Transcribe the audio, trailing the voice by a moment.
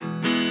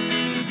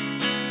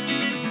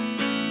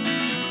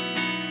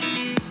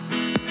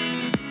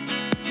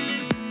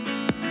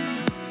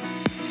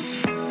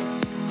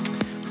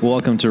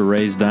Welcome to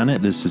Raised on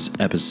It. This is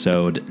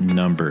episode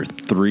number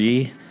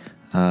 3.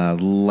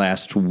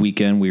 Last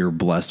weekend, we were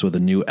blessed with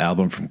a new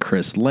album from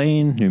Chris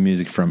Lane, new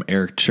music from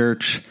Eric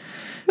Church.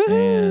 Woo-hoo.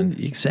 And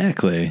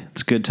exactly,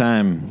 it's a good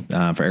time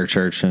for Eric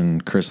Church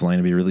and Chris Lane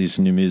to be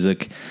releasing new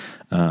music.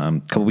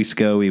 A couple weeks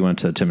ago, we went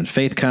to Tim and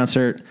Faith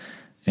concert,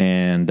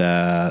 and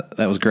that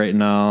was great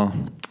and all.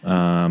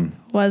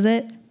 Was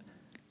it?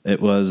 It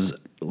was,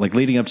 like,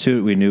 leading up to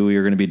it, we knew we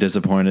were going to be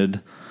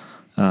disappointed.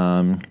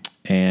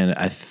 And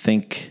I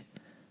think,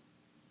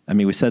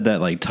 we said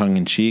that like tongue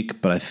in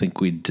cheek, but I think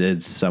we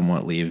did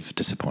somewhat leave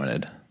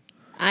disappointed.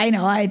 I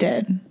know I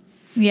did.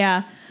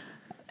 Yeah.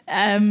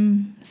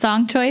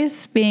 Song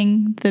choice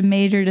being the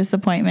major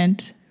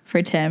disappointment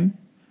for Tim.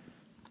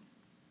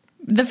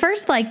 The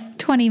first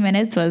 20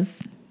 minutes was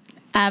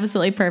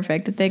absolutely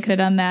perfect. If they could have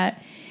done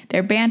that.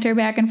 Their banter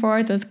back and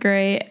forth was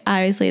great.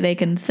 Obviously they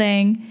can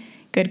sing,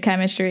 good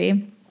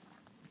chemistry.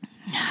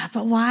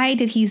 But why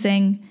did he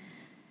sing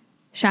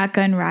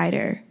Shotgun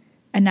Rider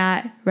and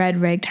not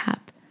Red Rag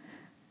Top?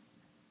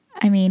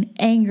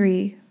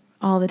 Angry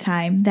all the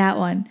time. That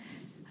one.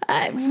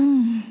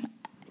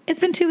 It's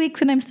been 2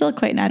 weeks and I'm still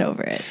quite not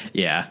over it.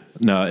 Yeah.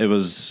 No, it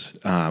was,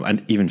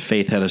 even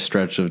Faith had a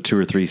stretch of 2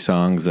 or 3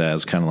 songs that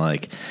was kind of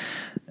like,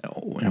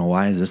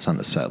 why is this on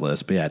the set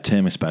list? But yeah,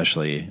 Tim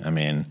especially.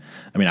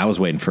 I was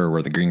waiting for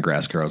Where the Green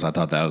Grass Grows. I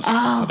thought that was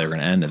how they were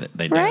going to end it.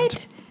 They didn't.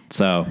 Right?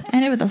 So.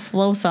 And it was a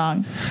slow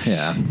song.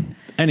 Yeah.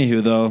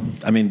 Anywho, though,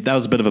 that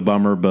was a bit of a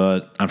bummer,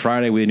 but on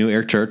Friday we knew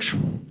Eric Church.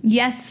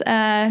 Yes,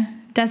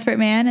 Desperate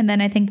Man, and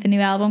then I think the new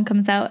album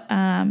comes out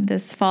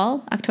this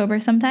fall, October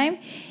sometime.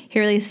 He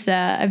released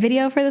a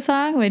video for the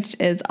song, which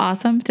is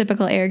awesome.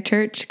 Typical Eric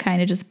Church,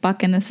 kind of just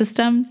bucking the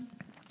system.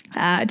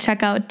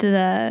 Check out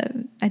I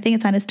think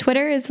it's on his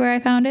Twitter is where I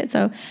found it,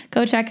 so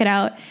go check it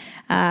out.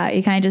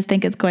 You kind of just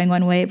think it's going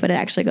one way, but it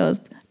actually goes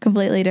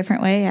completely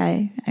different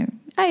way.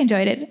 I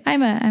enjoyed it.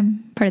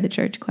 I'm part of the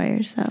church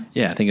choir, so.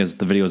 Yeah, I think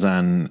the video was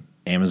on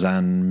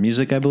Amazon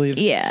Music, I believe.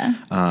 Yeah.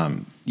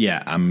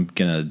 Yeah, I'm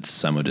gonna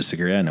somewhat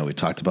disagree. I know we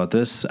talked about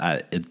this.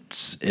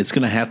 It's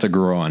gonna have to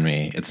grow on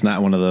me. It's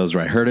not one of those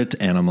where I heard it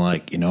and I'm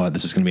like, you know what,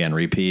 this is gonna be on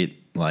repeat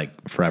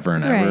forever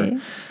and ever. Right.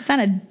 It's not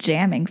a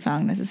jamming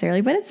song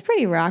necessarily, but it's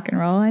pretty rock and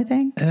roll, I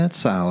think. It's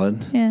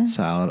solid. Yeah. It's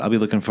solid. I'll be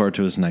looking forward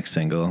to his next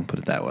single, put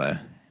it that way.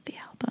 The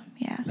album,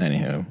 yeah.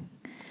 Anywho.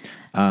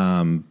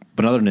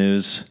 But other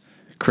news,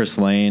 Chris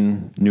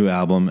Lane, new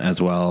album as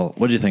well.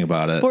 What did you think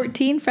about it?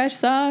 14 fresh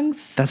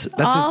songs. That's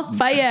all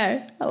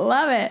fire. I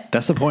love it.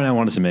 That's the point I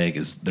wanted to make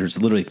is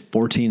there's literally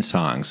 14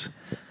 songs.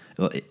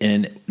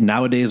 And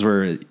nowadays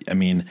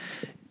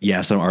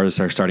some artists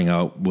are starting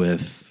out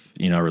with,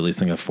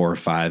 releasing a 4 or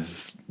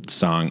 5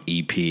 song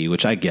EP,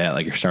 which I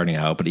get, you're starting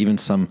out, but even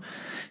some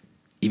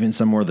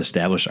more of the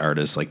established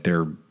artists,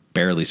 they're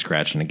barely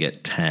scratching to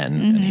get 10.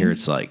 Mm-hmm. And here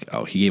it's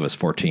he gave us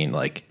 14,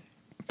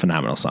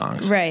 phenomenal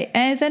songs. Right.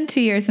 And it's been 2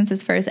 years since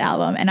his first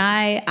album. And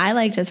I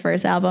liked his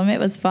first album. It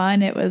was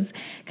fun. It was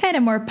kind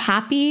of more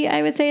poppy,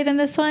 I would say, than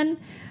this one.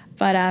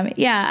 But I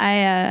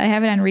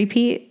have it on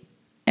repeat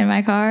in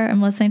my car. I'm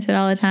listening to it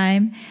all the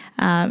time.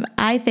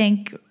 I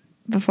think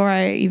before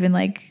I even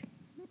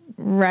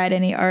read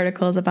any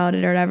articles about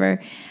it or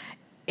whatever,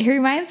 he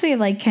reminds me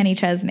of Kenny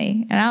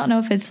Chesney. And I don't know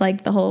if it's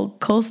the whole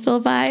coastal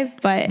vibe,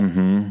 but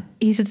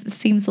he just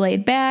seems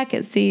laid back.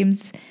 It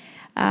seems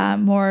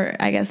more,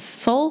 I guess,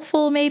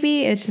 soulful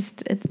maybe. It's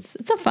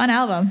a fun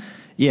album.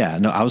 Yeah,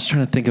 no, I was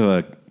trying to think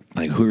of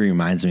who he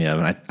reminds me of.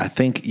 And I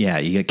think, you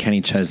get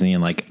Kenny Chesney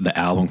and the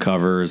album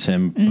covers,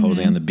 him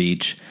posing on the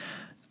beach.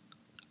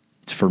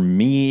 For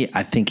me,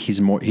 I think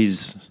he's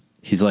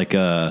like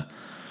what's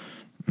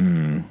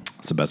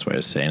the best way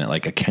of saying it?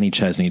 Like a Kenny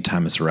Chesney,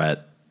 Thomas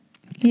Rhett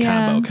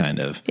combo kind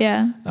of.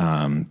 Yeah.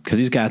 Cause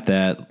he's got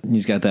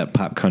that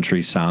pop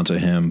country sound to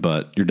him,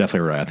 but you're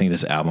definitely right. I think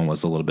this album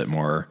was a little bit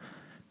more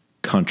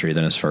country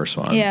than his first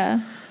one.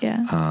 Yeah.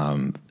 Yeah.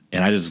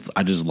 And I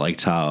just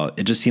liked how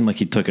it just seemed like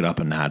he took it up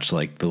a notch.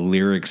 The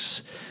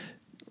lyrics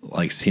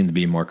seemed to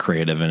be more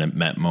creative and it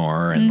meant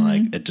more.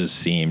 And it just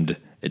seemed,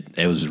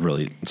 it was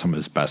really some of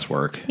his best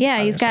work.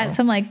 Yeah. He's got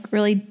some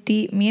really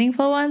deep,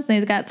 meaningful ones. And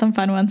he's got some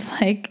fun ones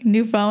like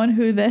New Phone,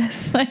 Who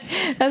This,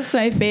 that's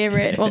my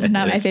favorite. Well,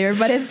 not my favorite,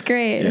 but it's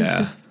great.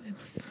 Yeah.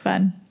 It's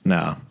fun.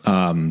 No.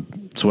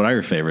 So what are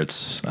your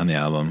favorites on the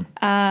album?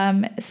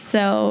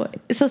 So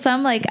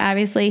some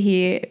obviously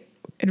he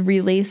had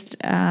released,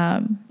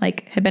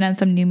 had been on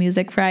some New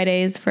Music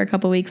Fridays for a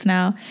couple weeks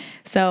now.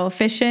 So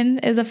Fishin'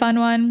 is a fun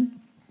one.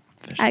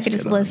 I could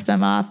just list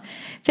them off.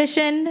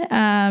 Fishin',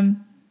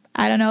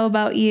 I Don't Know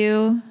About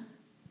You,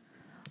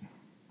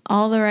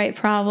 All the Right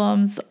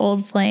Problems,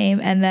 Old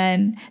Flame, and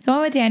then the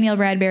one with Daniel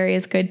Bradbury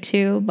is good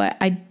too, but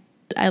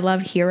I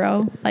love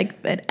Hero.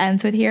 It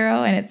ends with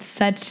Hero, and it's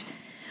such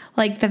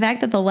the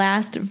fact that the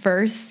last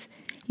verse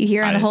you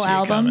hear on the whole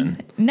album.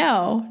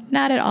 No,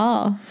 not at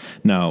all.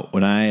 No,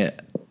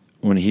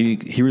 when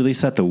he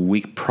released that the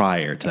week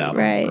prior to the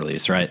album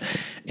release, right?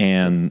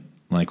 And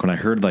when I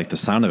heard the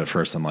sound of it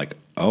first, I'm like,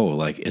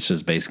 oh, it's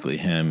just basically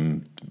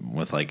him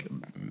with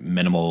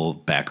minimal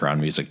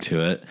background music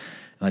to it.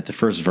 Like the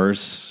first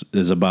verse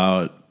is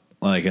about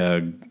like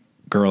a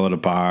girl at a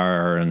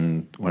bar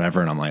and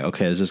whatever, and I'm like,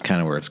 okay, this is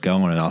kind of where it's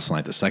going. And also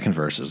like the second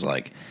verse is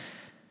like,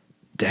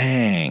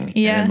 dang.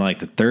 Yeah. And then like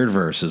the third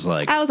verse is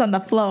like, I was on the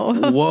flow.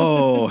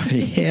 whoa.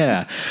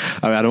 Yeah.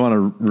 I don't want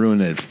to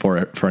ruin it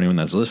for anyone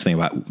that's listening,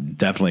 but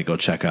definitely go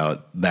check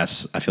out. I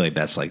feel like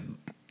that's like,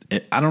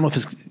 I don't know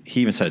if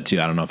he even said it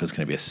too. I don't know if it's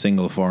going to be a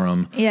single for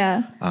him.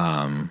 Yeah.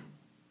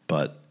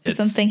 But it's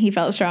something he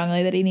felt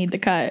strongly that he needed to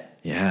cut.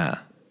 Yeah.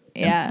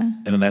 Yeah.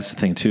 And that's the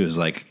thing too, is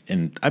like,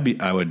 and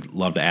I would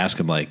love to ask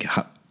him like,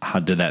 how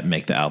did that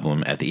make the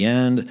album at the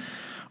end?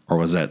 Or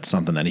was that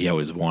something that he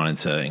always wanted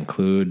to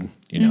include?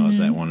 You know, is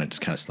that one that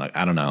just kind of snuck?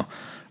 I don't know.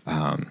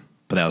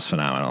 But that was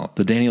phenomenal.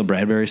 The Daniel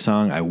Bradbury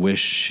song, I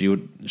wish she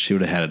would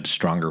have had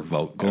stronger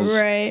vocals.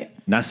 Right.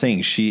 Not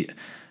saying I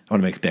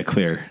want to make that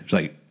clear.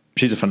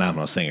 She's a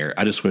phenomenal singer.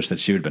 I just wish that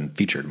she would have been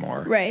featured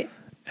more. Right.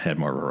 Had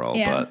more of a role.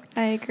 Yeah, but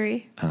I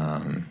agree.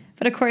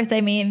 But of course,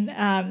 I mean,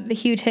 the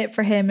huge hit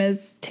for him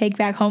is Take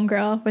Back Home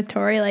Girl with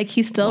Tori. Like,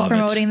 he's still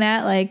promoting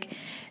that. Like,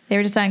 they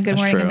were just on Good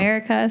Morning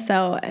America.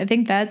 So I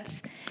think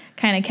that's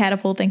kind of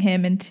catapulting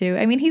him into,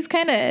 I mean, he's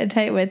kind of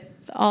tight with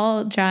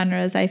all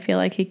genres. I feel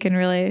like he can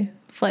really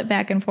flip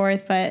back and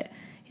forth. But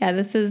yeah,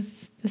 this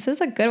is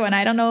a good one.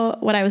 I don't know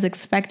what I was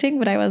expecting,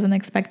 but I wasn't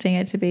expecting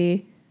it to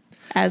be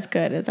as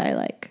good as I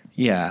like.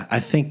 Yeah, I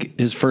think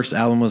his first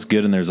album was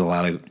good, and there's a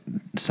lot of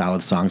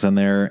solid songs on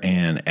there.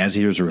 And as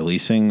he was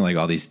releasing, like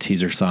all these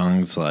teaser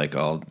songs, like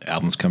all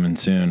albums coming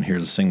soon,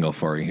 here's a single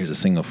for you, here's a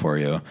single for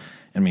you.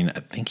 I mean, I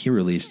think he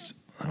released,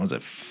 what was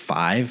it,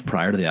 5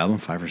 prior to the album,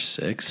 5 or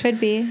 6? Could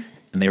be.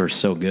 And they were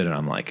so good, and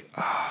I'm like,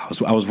 I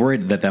was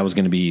worried that was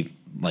going to be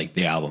like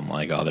the album,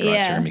 like all the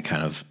rest are going to be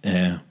kind of,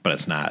 but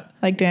it's not.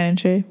 Like Dan and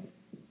Shay.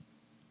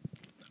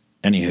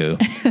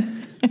 Anywho.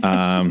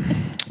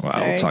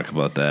 Wow, we'll talk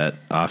about that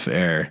off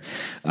air.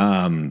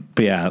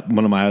 But yeah,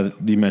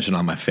 you mentioned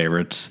all my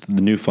favorites.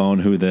 The New Phone,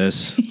 Who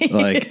This?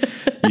 Like,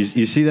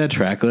 you see that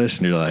track list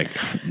and you're like,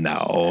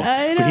 no.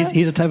 I know. But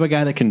he's the type of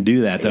guy that can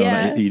do that though.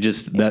 Yeah,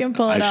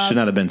 And I should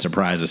not have been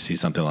surprised to see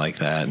something like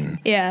that. And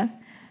yeah,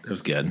 it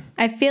was good.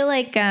 I feel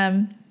like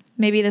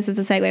maybe this is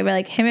a segue, but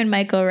like him and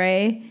Michael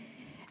Ray,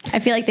 I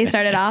feel like they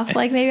started off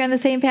like maybe on the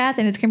same path,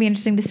 and it's going to be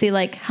interesting to see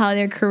like how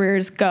their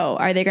careers go.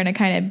 Are they going to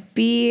kind of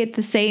be at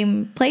the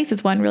same place?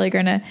 Is one really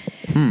going to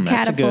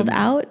catapult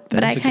out?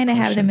 But I kind of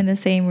have them in the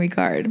same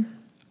regard.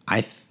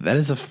 That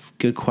is a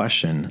good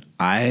question.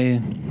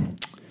 I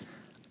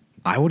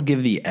would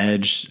give the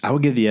edge. I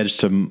would give the edge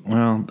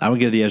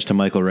to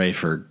Michael Ray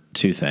for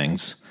 2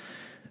 things.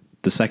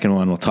 The second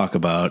one we'll talk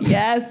about.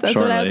 Yes, that's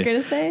shortly. what I was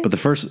going to say. But the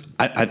first,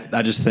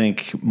 I just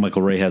think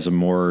Michael Ray has a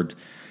more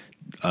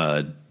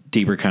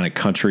deeper kind of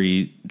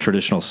country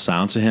traditional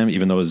sound to him,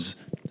 even though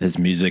his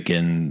music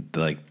and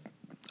like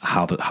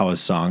how his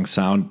songs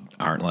sound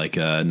aren't like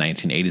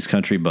 1980s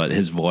country, but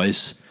his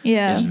voice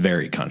is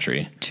very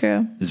country.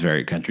 True. Is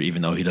very country,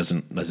 even though he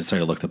doesn't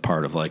necessarily look the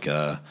part of like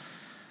a.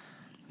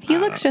 He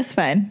looks just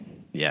fine.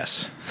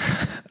 Yes.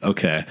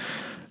 Okay.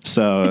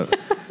 So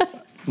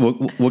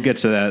we'll get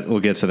to that. We'll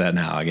get to that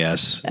now, I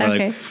guess.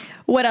 Okay. Like,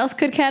 what else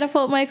could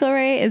catapult Michael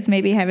Ray is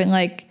maybe having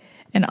like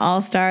an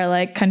all-star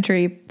like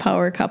country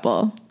power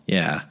couple.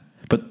 Yeah.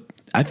 But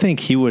I think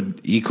he would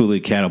equally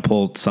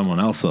catapult someone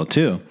else though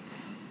too.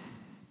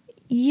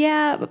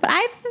 Yeah, but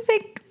I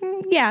think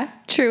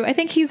true. I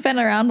think he's been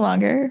around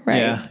longer,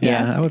 right?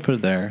 Yeah, I would put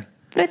it there.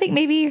 But I think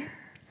maybe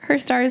her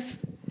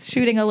star's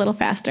shooting a little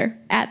faster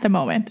at the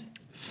moment.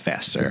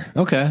 Faster.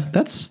 Okay.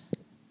 That's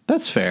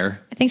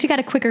fair. I think she got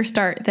a quicker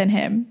start than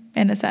him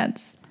in a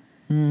sense.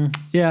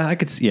 Yeah, I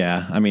could see.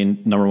 Yeah, I mean,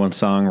 #1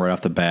 song right off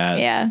the bat.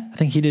 Yeah. I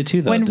think he did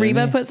too, though. When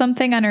Reba put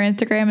something on her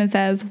Instagram and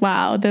says,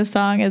 wow, this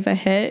song is a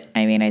hit,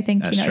 I mean, I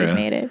think you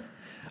made it.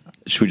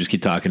 Should we just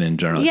keep talking in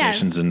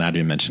generalizations and not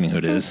even mentioning who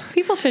it is?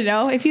 People should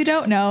know. If you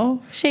don't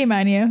know, shame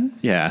on you.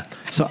 Yeah.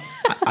 So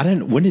I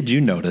didn't, when did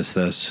you notice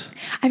this?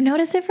 I've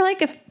noticed it for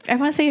like, I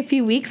want to say a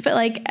few weeks, but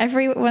like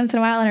every once in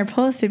a while on her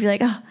post, it'd be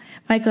like, oh,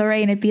 Michael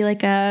Ray, and it'd be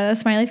like a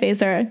smiley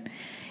face or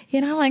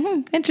like,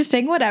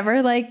 interesting,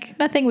 whatever, like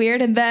nothing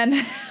weird. And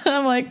then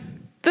I'm like,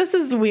 this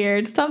is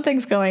weird.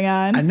 Something's going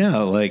on. I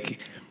know. Like,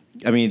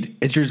 I mean,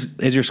 as you're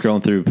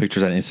scrolling through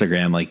pictures on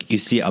Instagram, like you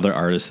see other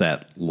artists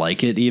that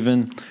like it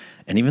even.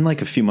 And even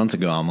like a few months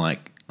ago, I'm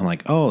like,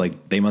 oh,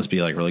 like they must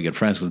be like really good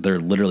friends because they're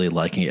literally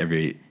liking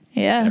every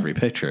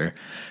picture.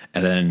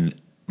 And then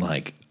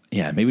like,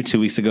 maybe 2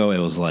 weeks ago, it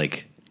was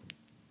like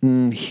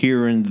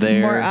here and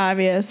there. More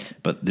obvious.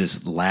 But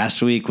this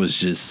last week was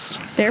just...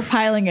 They're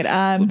piling it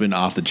on. Flipping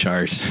off the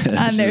charts.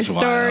 On their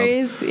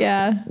stories, wild.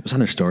 Yeah. It was on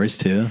their stories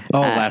too? Oh,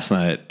 last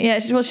night. Yeah,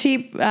 well,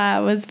 she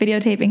was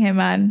videotaping him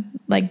on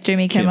like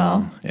Jimmy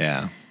Kimmel.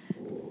 Yeah.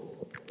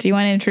 Do you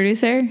want to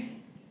introduce her?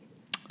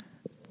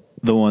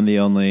 The one, the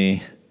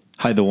only,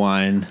 Hide the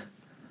Wine,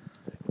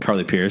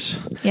 Carly Pierce.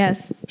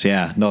 Yes. So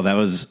that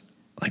was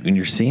like when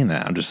you're seeing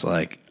that, I'm just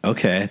like,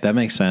 okay, that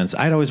makes sense.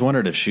 I'd always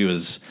wondered if she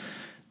was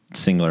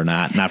single or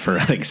not for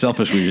like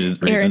selfish reasons.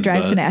 Aaron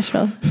drives to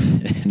Nashville.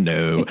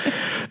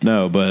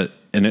 No, but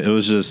And it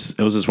was just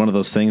one of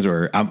those things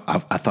where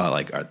I thought,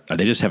 like, are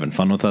they just having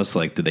fun with us?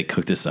 Like, did they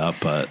cook this up?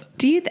 But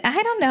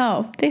I don't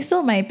know. They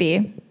still might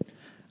be.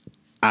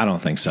 I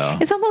don't think so.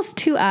 It's almost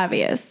too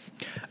obvious.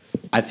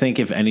 I think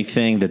if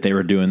anything that they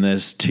were doing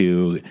this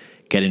to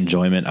get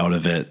enjoyment out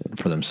of it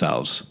for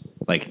themselves.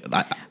 Like,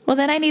 well,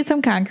 then I need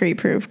some concrete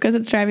proof because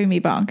it's driving me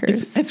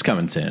bonkers. It's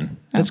coming soon.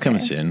 It's coming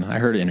soon. I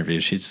heard an interview.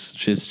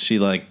 She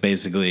like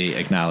basically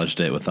acknowledged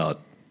it without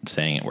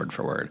saying it word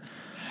for word.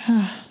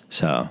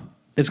 So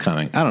it's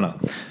coming. I don't know.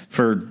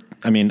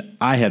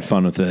 I had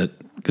fun with it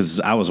because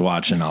I was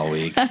watching all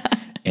week,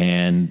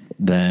 and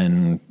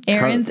then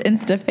Aaron's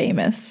Insta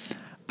famous.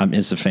 I'm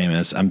Insta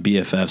famous. I'm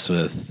BFFs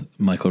with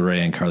Michael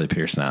Ray and Carly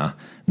Pierce now.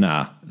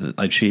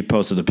 Like she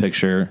posted a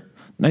picture,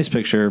 nice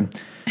picture,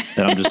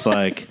 that I'm just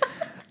like,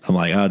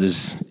 I'll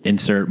just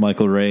insert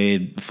Michael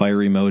Ray fire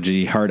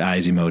emoji, heart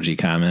eyes emoji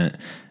comment.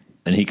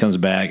 And he comes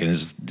back and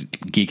is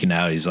geeking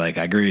out. He's like,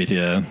 I agree with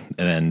you. And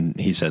then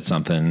he said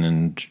something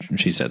and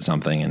she said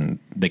something and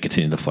they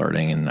continued the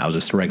flirting. And I was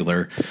just a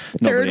regular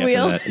third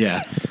wheel. That.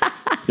 Yeah.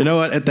 You know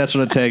what? That's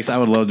what it takes. I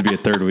would love to be a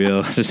third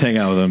wheel. Just hang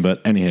out with him.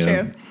 But anywho.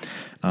 True.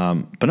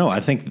 But no, I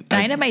think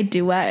Dynamite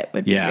duet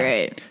would be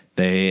great.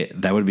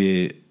 That'll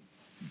be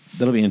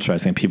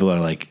interesting. People are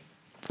like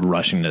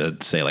rushing to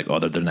say like, oh,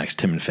 they're the next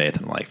Tim and Faith.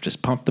 And I'm like,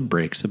 just pump the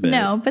brakes a bit.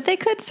 No, but they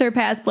could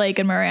surpass Blake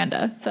and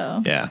Miranda.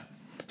 So yeah.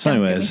 So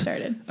anyways,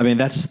 I mean,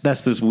 that's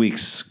this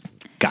week's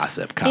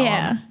gossip column.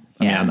 Yeah.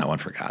 I mean, I'm not one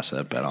for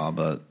gossip at all,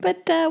 but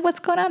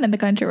what's going on in the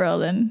country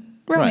world and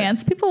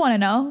romance? Right. People want to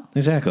know.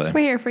 Exactly.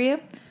 We're here for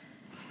you.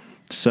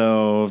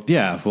 So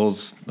yeah,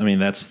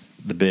 that's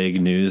the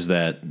big news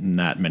that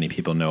not many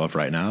people know of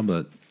right now,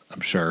 but I'm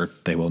sure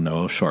they will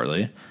know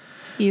shortly.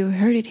 You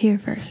heard it here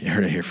first. You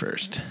heard it here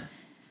first.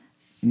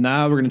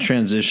 Now we're going to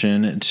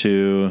transition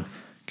to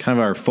kind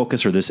of our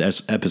focus for this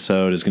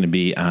episode is going to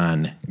be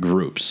on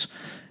groups.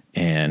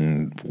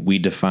 And we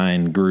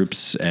define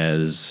groups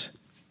as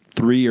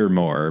 3 or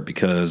more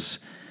because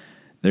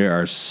there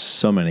are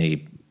so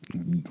many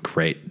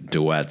great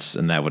duets,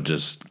 and that would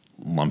just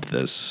lump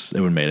this.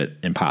 It would have made it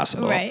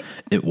impossible. Right.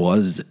 It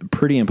was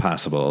pretty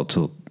impossible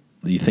to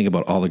you think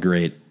about all the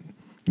great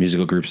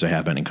musical groups that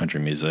have been in country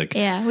music.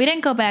 Yeah, we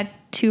didn't go back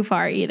too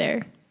far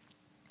either.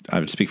 I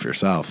would speak for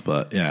yourself,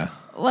 but yeah.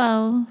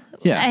 Well,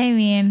 yeah. I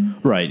mean.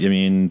 Right, I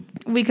mean.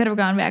 We could have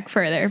gone back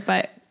further,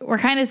 but we're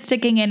kind of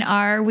sticking in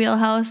our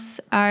wheelhouse,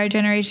 our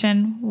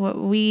generation, what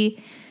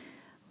we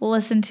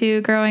listened to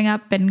growing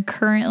up and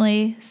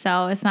currently.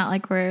 So it's not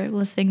like we're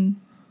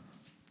listening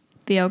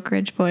the Oak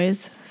Ridge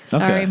Boys.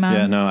 Sorry, Mom.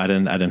 Yeah, no, I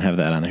didn't have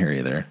that on here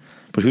either.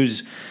 But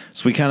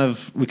we're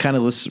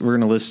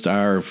gonna list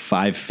our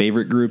 5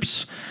 favorite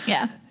groups.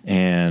 Yeah.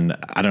 And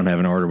I don't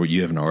have an order, but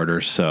you have an order,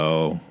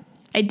 so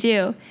I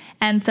do.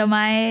 And so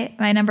my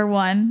number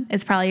 1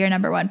 is probably your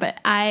number 1,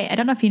 but I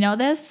don't know if you know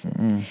this,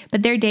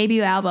 but their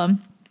debut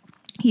album,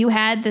 you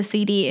had the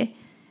CD,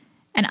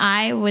 and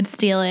I would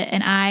steal it,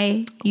 and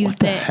I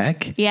used it. What the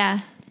heck? Yeah.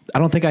 I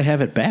don't think I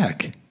have it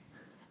back.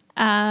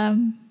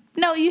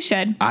 No, you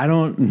should. I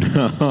don't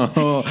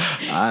know.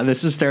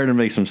 This is starting to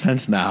make some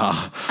sense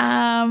now.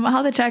 I'll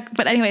have to check.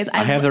 But anyways,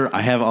 I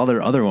have all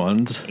their other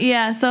ones.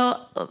 Yeah. So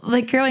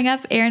like growing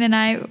up, Aaron and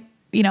I,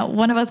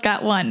 one of us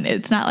got one.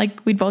 It's not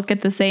like we'd both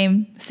get the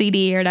same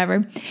CD or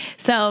whatever.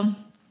 So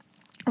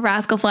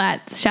Rascal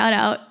Flatts, shout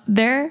out.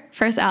 Their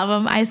first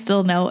album, I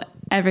still know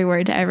every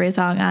word to every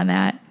song on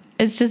that.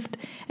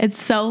 It's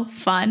so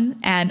fun.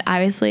 And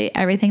obviously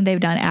everything they've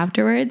done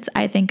afterwards,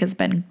 I think has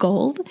been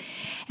gold.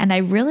 And I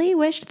really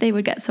wished they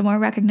would get some more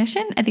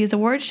recognition at these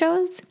award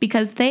shows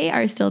because they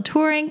are still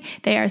touring.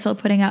 They are still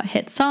putting out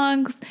hit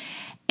songs.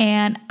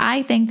 And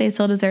I think they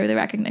still deserve the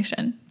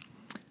recognition.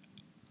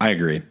 I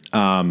agree.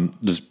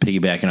 Just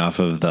piggybacking off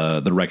of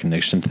the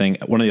recognition thing.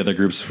 One of the other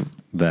groups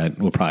that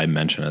we'll probably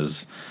mention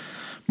is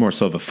more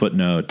so of a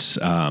footnote,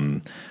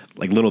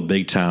 like Little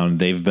Big Town.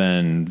 They've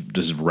been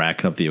just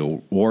racking up the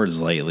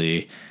awards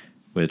lately,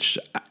 which,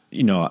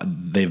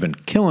 they've been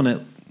killing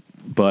it.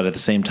 But at the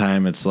same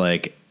time, it's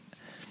like,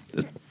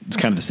 it's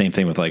kind of the same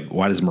thing with like,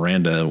 why does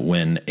Miranda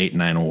win 8,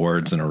 9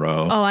 awards in a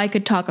row? Oh, I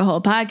could talk a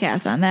whole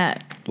podcast on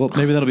that. Well,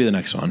 maybe that'll be the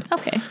next one.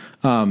 Okay.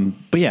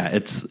 But yeah,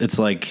 it's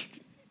like,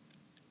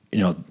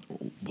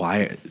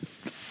 why?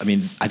 I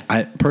mean,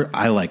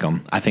 I like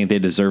them. I think they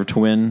deserve to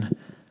win.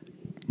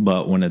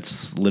 But when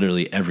it's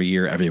literally every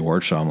year, every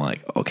award show, I'm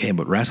like, okay,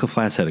 but Rascal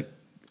Flatts had a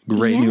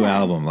great new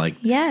album. Like,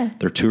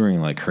 they're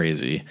touring like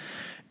crazy.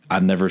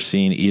 I've never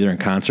seen either in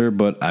concert,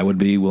 but I would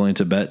be willing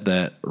to bet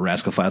that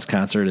Rascal Flatts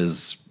concert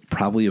is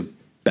probably a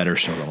better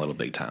show than Little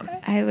Big Town.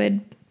 I would,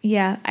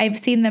 yeah. I've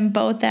seen them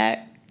both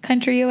at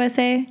Country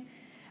USA.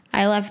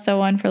 I left the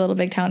one for Little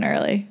Big Town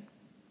early.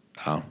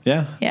 Oh,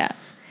 yeah? Yeah.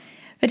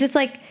 But just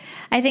like,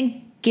 I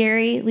think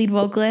Gary, lead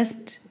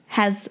vocalist,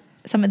 has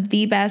some of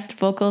the best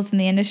vocals in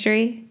the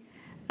industry.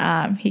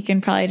 He can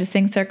probably just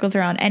sing circles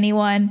around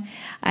anyone.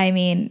 I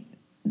mean,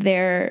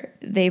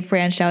 they've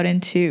branched out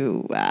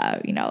into,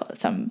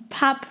 some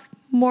pop,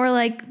 more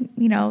like,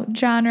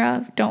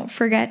 genre. Don't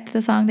forget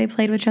the song they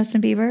played with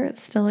Justin Bieber.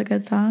 It's still a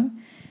good song.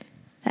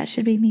 That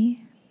Should Be Me.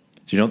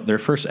 Do you know their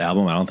first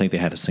album? I don't think they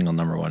had a single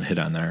number one hit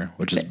on there,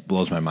 which just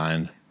blows my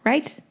mind.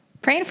 Right?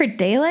 Praying for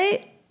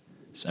Daylight?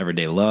 It's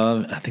Everyday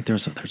Love. I think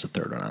there's a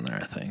third one on there,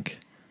 I think.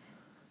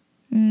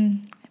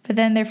 But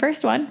then their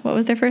first one, what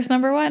was their first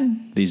number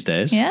one? These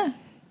Days? Yeah.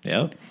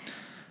 Yep.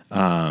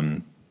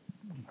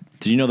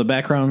 Do you know the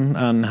background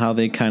on how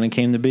they kind of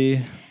came to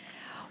be?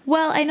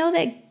 Well, I know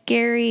that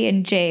Gary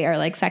and Jay are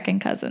like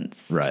second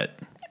cousins. Right.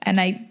 And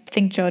I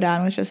think Joe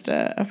Don was just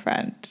a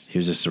friend. He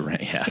was just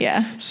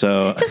Yeah.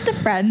 So just a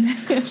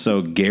friend.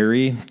 so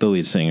Gary, the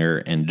lead singer,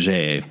 and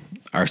Jay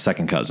are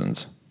second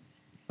cousins.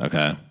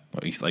 Okay.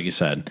 Like you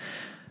said.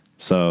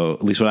 So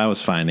at least what I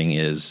was finding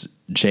is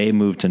Jay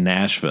moved to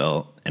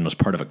Nashville and was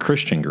part of a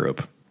Christian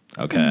group.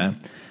 Okay.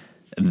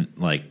 And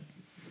like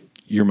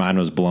your mind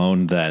was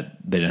blown that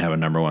they didn't have a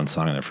number one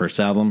song on their first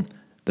album.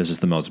 This is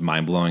the most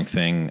mind blowing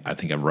thing I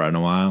think I've read in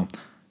a while.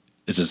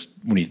 It's just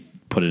when you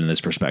put it in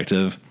this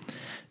perspective.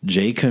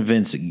 Jay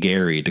convinced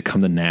Gary to come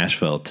to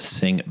Nashville to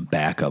sing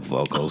backup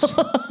vocals.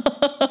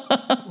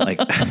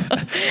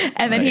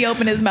 And then he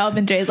opened his mouth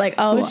and Jay's like,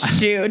 "Oh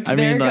shoot, I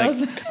there mean, it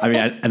goes."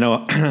 I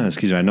know.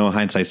 Excuse me. I know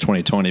hindsight's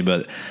 20/20,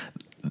 but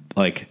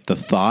like the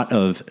thought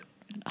of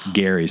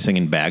Gary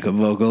singing backup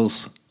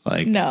vocals,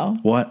 like no,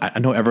 what? I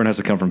know everyone has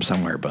to come from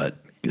somewhere, but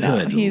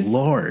good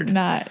Lord,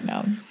 no,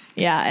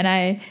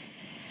 yeah,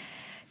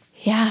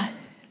 and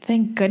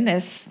thank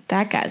goodness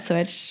that got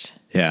switched.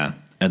 Yeah.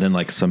 And then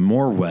like some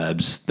more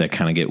webs that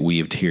kind of get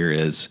weaved here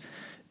is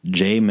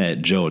Jay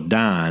met Joe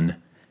Don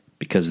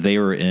because they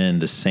were in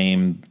the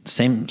same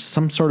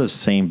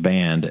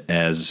band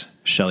as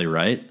Shelley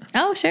Wright.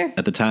 Oh, sure.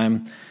 At the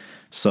time.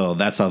 So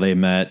that's how they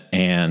met.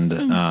 And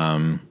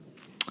I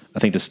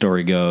think the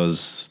story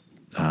goes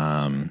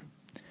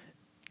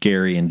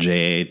Gary and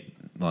Jay,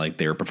 like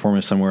they were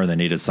performing somewhere and they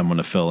needed someone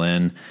to fill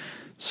in.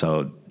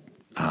 So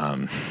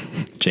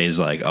Jay's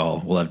like,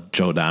 "Oh, we'll have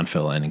Joe Don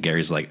fill in," and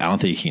Gary's like, "I don't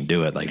think he can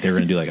do it." Like they were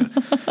gonna do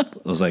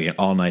it was like an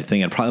all night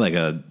thing, and probably like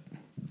a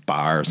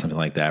bar or something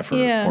like that for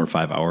 4 or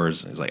 5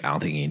 hours. He's like, "I don't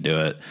think he can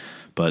do it,"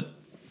 but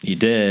he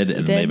did,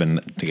 and they've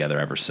been together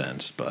ever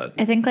since. But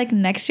I think like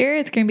next year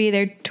it's gonna be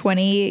their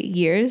 20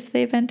 years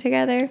they've been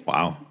together.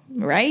 Wow,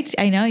 right?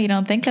 I know you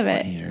don't think of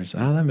it. Years,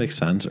 that makes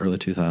sense. Early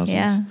 2000s.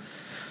 Yeah.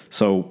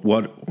 So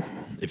what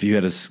if you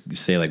had to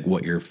say like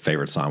what your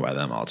favorite song by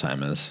them all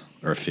time is?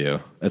 Or a few.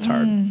 It's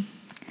hard.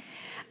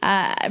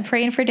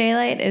 Praying for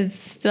Daylight is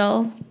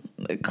still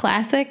a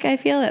classic, I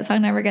feel. That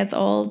song never gets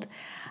old.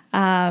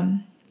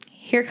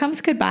 Here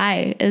Comes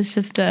Goodbye is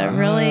just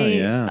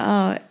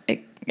a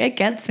it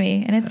gets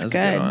me, and it's That's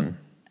good. A good one.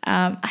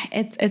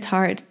 It's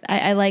hard.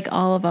 I like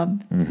all of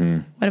them. Mm-hmm.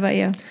 What about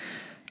you?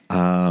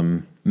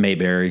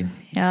 Mayberry.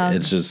 Yeah.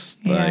 It's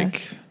just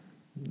like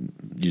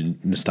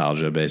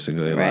nostalgia,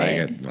 basically.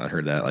 Right. Like I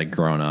heard that like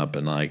growing up,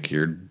 and like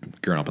you're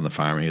growing up on the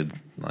farm, and you'd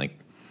like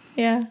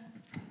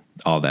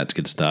all that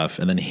good stuff.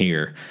 And then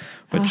Here,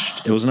 which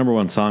it was a number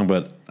one song,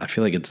 but I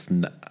feel like it's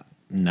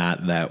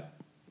not that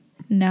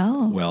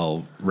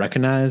well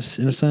recognized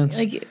in a sense.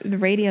 Like the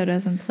radio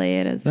doesn't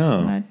play it as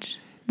much.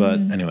 But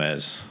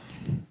anyways,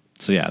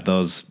 so yeah,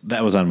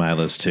 that was on my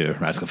list too.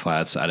 Rascal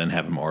Flatts. I didn't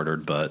have them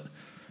ordered,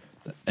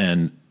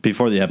 and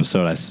before the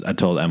episode, I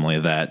told Emily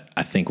that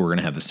I think we're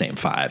gonna have the same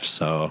 5.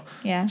 So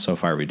so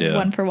far we do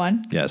 1 for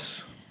 1.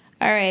 Yes.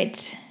 All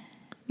right,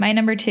 my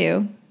number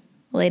 2.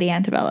 Lady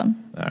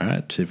Antebellum. All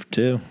right, 2 for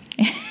 2.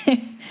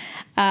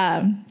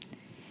 I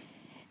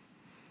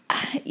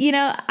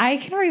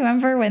can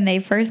remember when they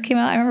first came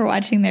out. I remember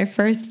watching their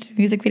first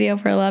music video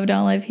for Love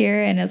Don't Live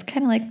Here, and it was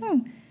kind of like,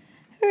 who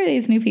are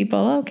these new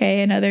people?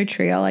 Okay, another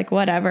trio, like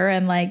whatever.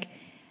 And like,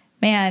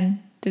 man,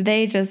 did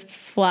they just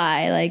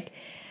fly? Like,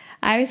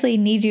 obviously,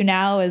 Need You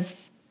Now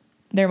is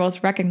their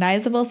most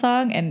recognizable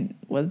song and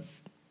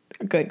was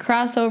a good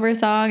crossover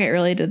song. It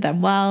really did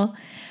them well.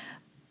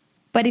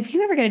 But if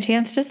you ever get a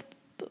chance, just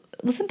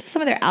listen to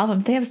some of their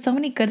albums. They have so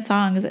many good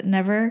songs that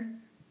never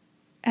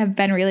have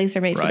been released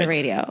or made to the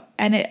radio.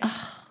 And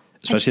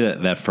especially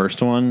that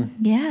first one.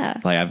 Yeah.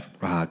 Like I've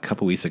a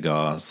couple weeks ago,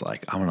 I was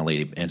like, I want a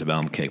Lady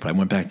Antebellum kick, but I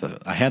went back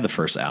I had the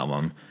first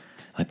album.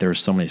 Like there were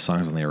so many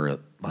songs and they were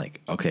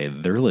like, okay,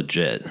 they're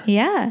legit.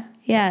 Yeah.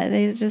 Yeah.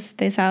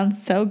 They sound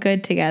so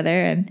good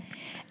together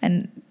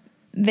and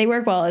they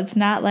work well. It's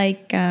not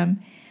like, I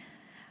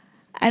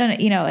don't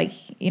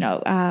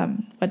know,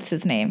 what's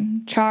his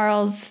name?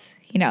 Charles,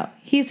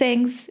 he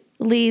sings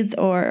leads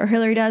or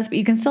Hillary does, but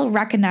you can still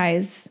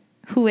recognize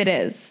who it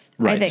is.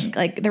 Right. I think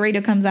like the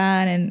radio comes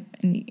on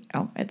and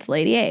it's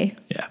Lady A.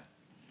 Yeah.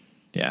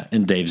 Yeah.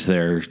 And Dave's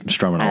there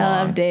strumming along.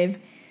 I love Dave.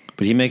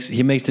 But he makes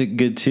it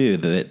good too.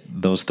 That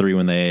those three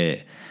when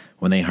they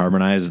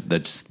harmonize,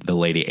 that's the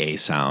Lady A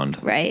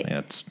sound. Right.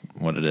 That's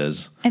what it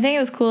is. I think it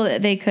was cool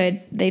that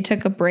they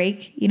took a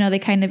break. They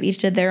kind of each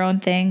did their own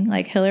thing.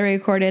 Like Hillary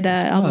recorded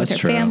an album with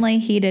her family.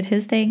 He did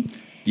his thing.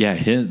 Yeah,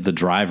 the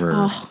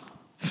driver,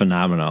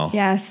 phenomenal.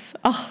 Yes.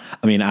 Oh.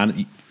 I mean,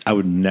 I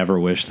would never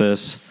wish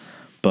this,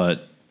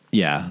 but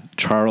yeah,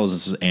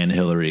 Charles and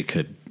Hillary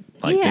could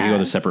they could go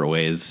their separate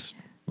ways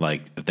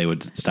Like if they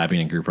would stop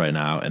being a group right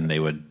now, and they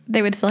would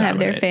still have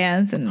their dominate.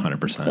 fans and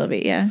 100%. still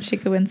be, yeah. She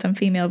could win some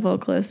female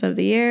vocalist of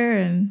the year,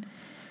 and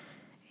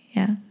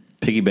yeah.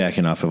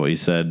 Piggybacking off of what you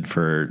said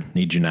for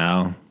Need You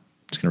Now,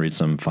 just gonna read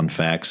some fun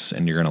facts,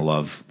 and you're gonna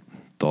love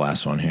the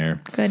last one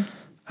here. Good.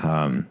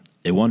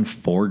 It won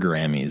 4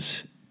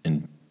 Grammys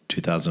in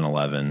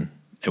 2011.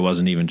 It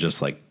wasn't even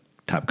just like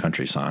top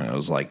country song; it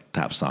was like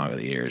top song of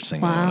the year,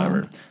 single, Wow.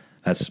 whatever.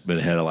 But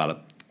it had a lot of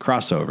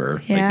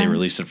crossover. Yeah. Like they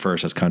released it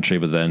first as country,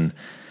 but then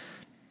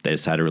they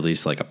decided to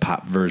release like a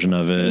pop version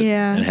of it.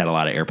 Yeah. And it had a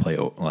lot of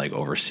airplay like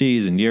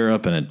overseas in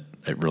Europe, and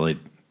it really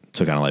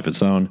took on a life of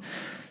its own.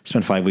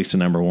 Spent 5 weeks to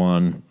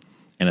 #1.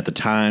 And at the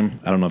time,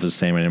 I don't know if it's the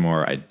same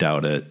anymore. I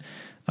doubt it.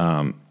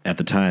 At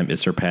the time, it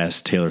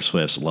surpassed Taylor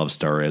Swift's Love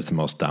Story as the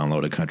most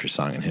downloaded country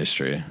song in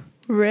history.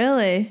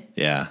 Really?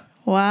 Yeah.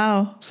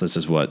 Wow. So this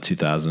is what,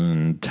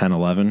 2010,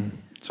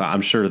 11? So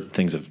I'm sure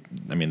things have,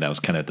 I mean, that was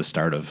kind of at the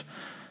start of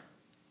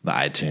the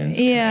iTunes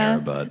Yeah,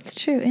 era, but it's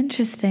true.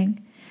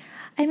 Interesting.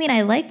 I mean,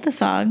 I like the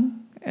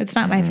song. It's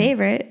not my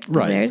favorite of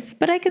Right. theirs,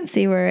 but I can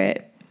see where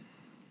it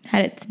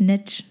had its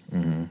niche.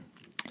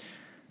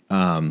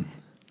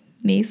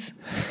 Niece.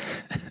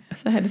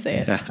 So I had to say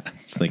it. yeah, I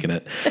was thinking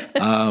it.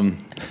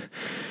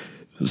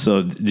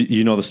 So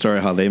you know the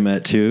story how they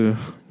met too?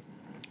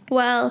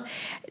 Well,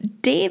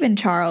 Dave and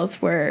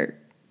Charles were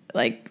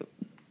like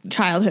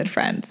childhood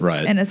friends,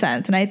 Right. in a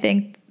sense. And I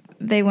think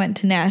they went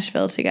to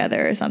Nashville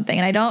together or something.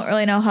 And I don't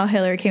really know how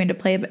Hillary came into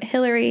play, but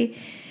Hillary,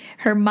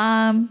 her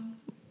mom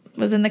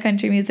was in the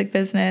country music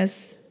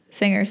business,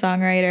 singer,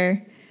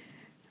 songwriter.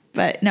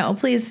 But no,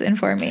 please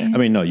inform me. I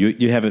mean, no,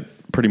 you have it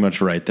pretty much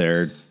right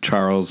there.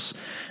 Charles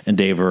and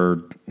Dave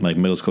were like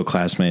middle school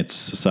classmates.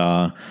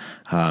 So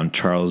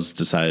Charles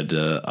decided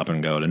to up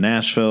and go to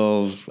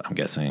Nashville. I'm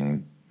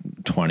guessing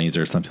 20s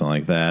or something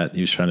like that.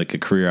 He was trying to make a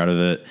career out of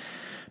it,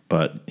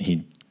 but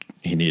he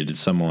needed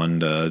someone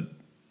to,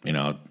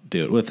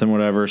 do it with him,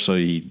 whatever. So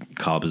he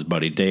called his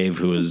buddy Dave,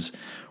 who was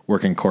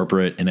working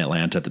corporate in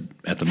Atlanta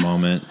at the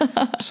moment.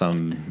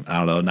 Some,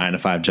 I don't know,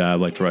 9-to-5 job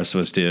like the rest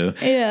of us do.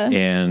 Yeah.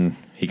 And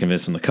he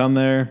convinced him to come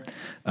there.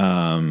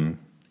 And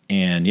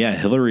yeah,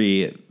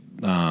 Hillary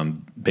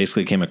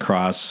basically came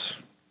across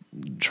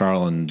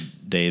Charles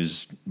and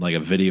Dave's like a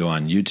video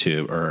on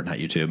YouTube, or not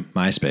YouTube,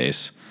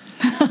 MySpace.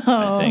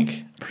 I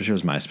think. Pretty sure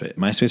it was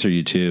MySpace or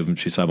YouTube.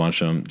 She saw a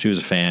bunch of them. She was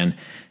a fan.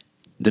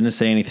 Didn't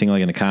say anything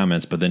like in the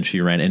comments, but then she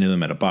ran into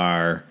them at a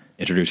bar,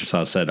 introduced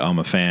herself, said, "Oh, I'm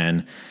a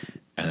fan."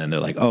 And then they're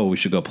like, "Oh, we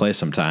should go play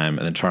sometime."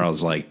 And then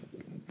Charles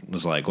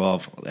was like,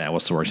 "Well, yeah,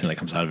 what's the worst thing that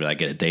comes out of it? I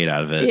get a date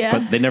out of it." Yeah.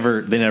 But they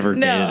never dated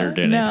or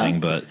did no. anything.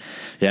 But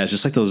yeah, it's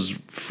just like those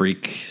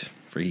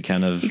freaky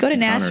kind of. You go to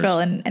encounters. Nashville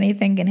and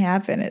anything can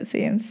happen, it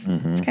seems.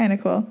 It's kind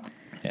of cool.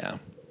 Yeah.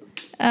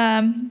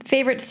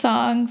 Favorite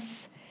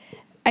songs,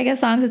 I guess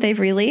songs that they've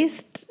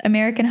released,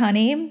 American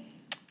Honey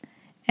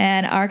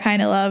and Our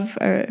Kind of Love.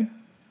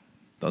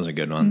 Those are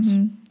good ones.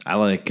 I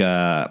like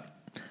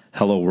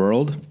Hello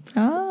World.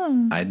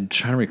 Oh. I'm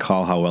trying to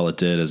recall how well it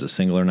did as a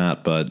single or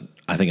not, but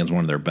I think it's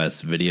one of their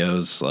best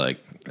videos. Like,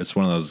 it's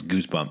one of those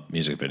goosebump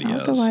music videos. I'll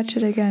have to watch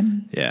it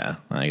again. Yeah,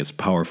 I think it's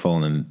powerful,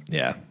 and then,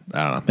 yeah,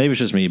 I don't know. Maybe it's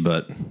just me,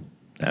 but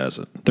that is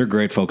it. They're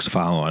great folks to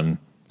follow on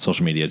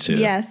social media, too.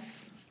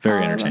 Yes.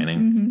 Very all of them.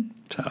 entertaining.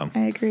 So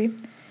I agree.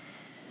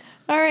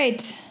 All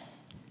right.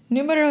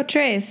 Numero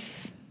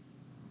tres.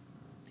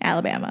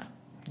 Alabama.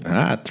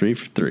 3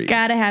 for 3.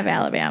 Gotta have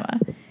Alabama.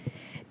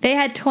 They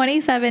had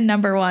 27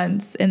 number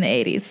ones in the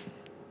 80s.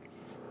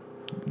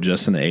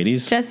 Just in the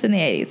 80s? Just in the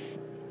 80s.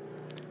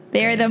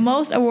 They are the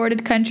most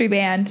awarded country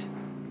band.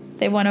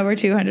 They won over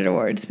 200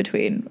 awards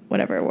between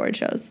whatever award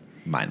shows.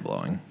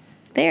 Mind-blowing.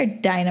 They are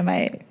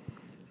dynamite.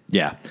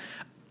 Yeah.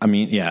 I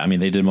mean,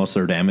 they did most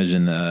of their damage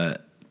in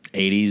the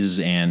 80s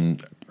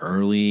and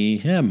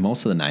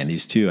most of the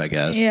 90s, too, I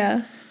guess.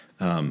 Yeah.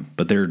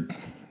 But they're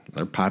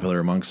popular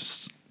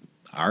amongst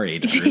our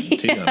age group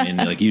too. I mean,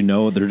 like,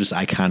 they're just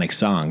iconic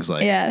songs.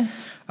 Like, Yeah.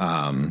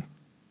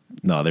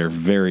 no, they're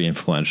very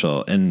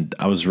influential. And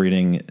I was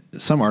reading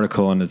some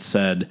article, and it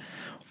said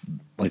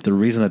like the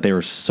reason that they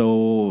were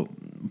so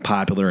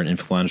popular and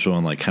influential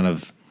and like kind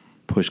of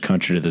push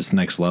country to this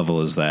next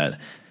level is that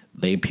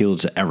they appealed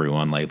to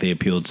everyone. Like, they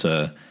appealed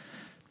to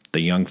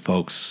the young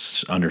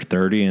folks under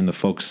 30 and the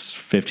folks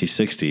 50,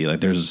 60. Like,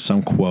 there's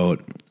some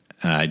quote,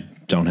 and I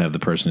don't have the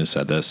person who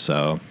said this,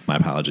 so my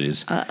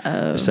apologies.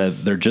 Uh-oh. Said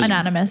they're just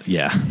anonymous.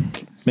 Yeah,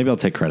 maybe I'll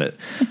take credit.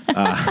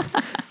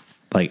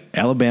 Like,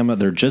 Alabama,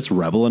 they're just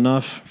rebel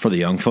enough for the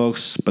young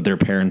folks, but their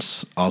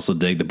parents also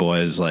dig the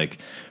boys' like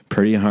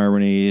pretty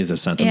harmonies, the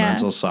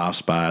sentimental soft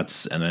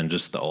spots, and then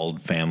just the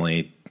old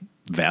family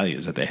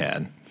values that they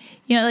had.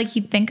 Like,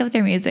 you think of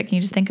their music and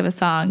you just think of a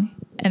song,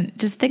 and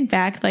just think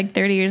back like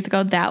 30 years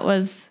ago, that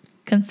was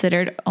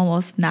considered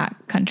almost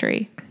not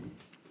country.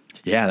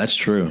 Yeah, that's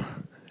true.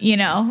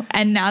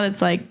 And now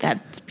it's like,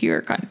 that's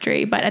pure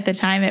country. But at the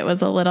time, it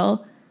was a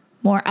little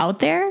more out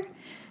there,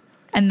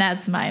 and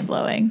that's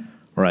mind-blowing.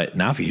 Right.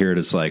 Now if you hear it,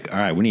 it's like, all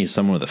right, we need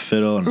someone with a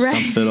fiddle and a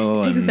stump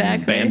fiddle and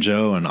Exactly.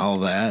 banjo and all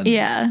that.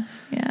 Yeah.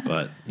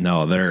 But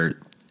no, they're,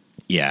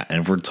 Yeah,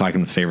 and if we're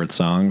talking favorite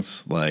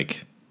songs,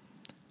 like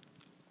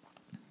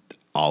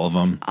all of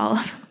them. All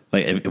of them.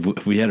 Like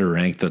if we had to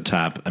rank the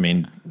top, I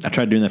mean, I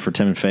tried doing that for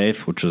Tim and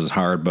Faith, which was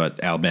hard,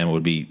 but Alabama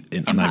would be.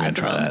 I'm not going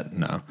to try that.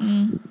 No.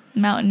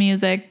 Mountain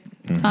Music,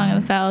 Song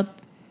of the South.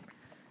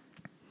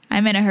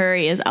 I'm in a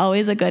Hurry is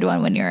always a good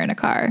one when you're in a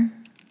car.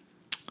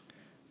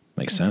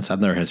 Makes sense. I've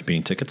never had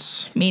speeding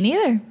tickets. Me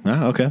neither.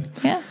 Oh, okay.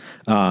 Yeah.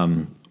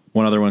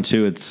 One other one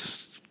too.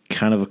 It's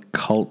kind of a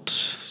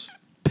cult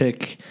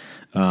pick.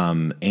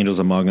 Angels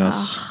Among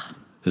Us.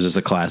 It's just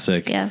a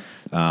classic. Yes.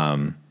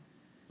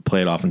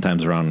 Play it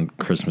oftentimes around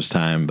Christmas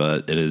time,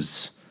 but it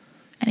is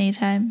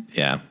Anytime.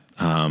 yeah.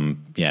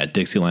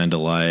 Dixieland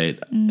Delight.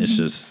 It's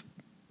just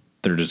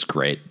they're just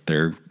great.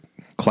 They're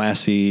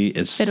classy.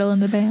 It's Fiddle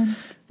in the Band.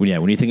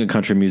 when you think of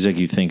country music,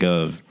 you think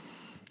of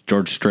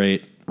George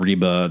Strait,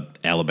 Reba,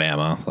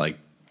 Alabama. Like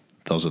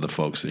those are the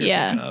folks that you're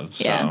thinking of.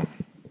 So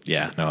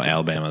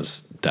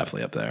Alabama's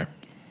definitely up there.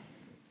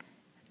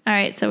 All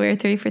right, so we're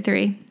 3 for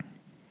 3.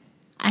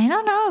 I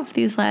don't know if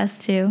these last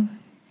two.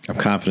 I'm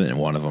confident in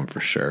one of them for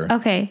sure.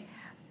 Okay,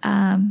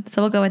 so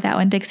we'll go with that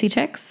one. Dixie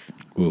Chicks.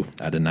 Ooh,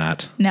 I did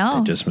not.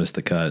 No. I just missed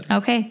the cut.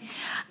 Okay.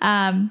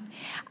 When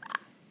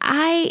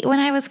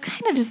I was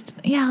kind of just,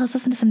 let's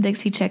listen to some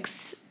Dixie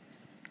Chicks.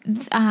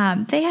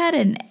 They had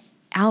an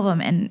album,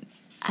 and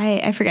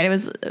I forget, it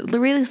was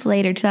released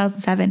later,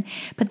 2007,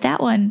 but that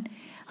one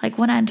like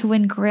went on to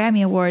win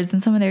Grammy Awards,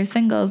 and some of their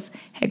singles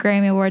had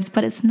Grammy Awards,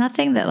 but it's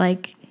nothing that,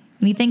 like,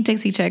 when you think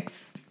Dixie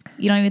Chicks,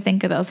 you don't even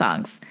think of those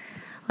songs.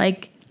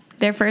 Like,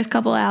 their first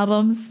couple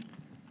albums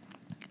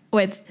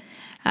with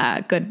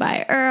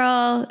Goodbye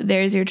Earl,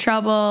 There's Your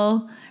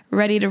Trouble,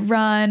 Ready to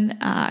Run,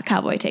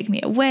 Cowboy Take Me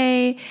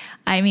Away.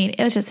 I mean,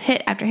 it was just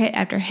hit after hit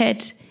after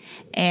hit,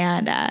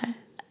 and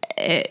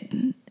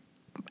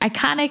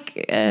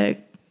iconic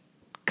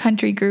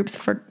country groups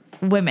for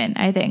women,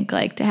 I think.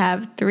 Like, to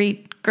have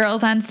 3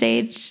 girls on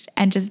stage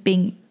and just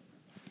being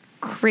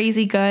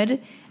crazy good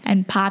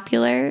and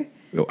popular.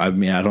 I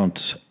mean, I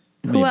don't.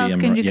 Who else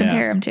can you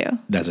compare them to?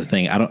 That's the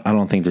thing. I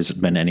don't think there's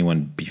been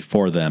anyone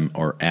before them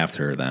or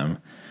after them.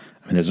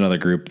 I mean, there's another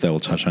group that we'll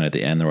touch on at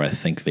the end where I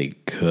think they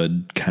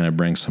could kind of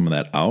bring some of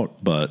that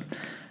out, but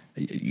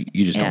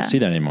you just don't see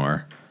that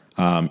anymore.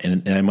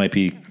 And it might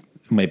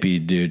be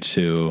due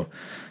to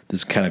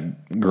this kind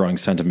of growing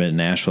sentiment in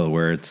Nashville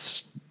where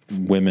it's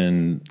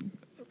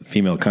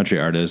female country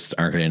artists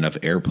aren't getting enough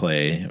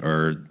airplay,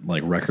 or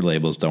like record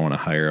labels don't want to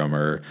hire them,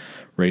 or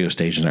radio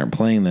stations aren't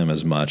playing them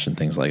as much and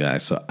things like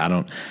that. So I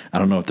don't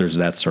know if there's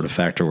that sort of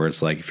factor where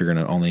it's like if you're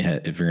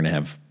gonna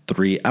have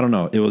 3, I don't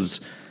know. It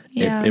was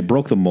it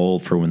broke the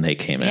mold for when they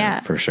came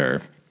in for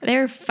sure. They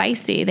were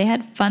feisty. They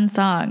had fun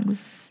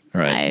songs.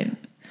 Right.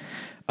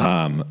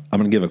 I'm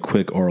gonna give a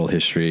quick oral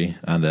history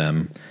on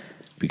them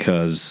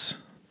because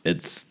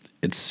it's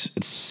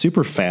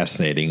super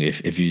fascinating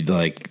if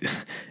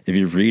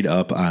you read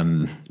up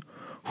on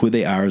who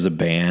they are as a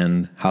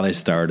band, how they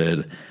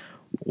started,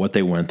 what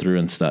they went through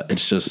and stuff.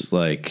 It's just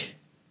like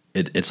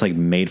it's like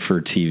made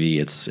for TV.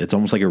 It's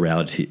almost like a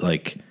reality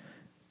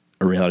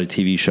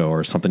TV show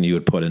or something you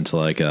would put into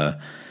like an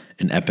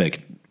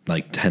epic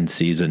like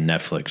 10-season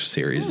Netflix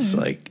series.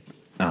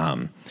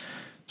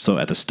 So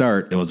at the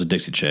start it was the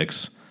Dixie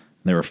Chicks.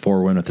 There were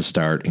 4 women at the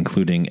start,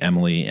 including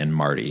Emily and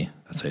Marty.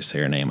 That's how you say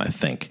her name, I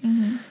think.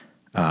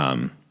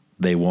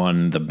 They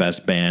won the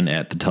best band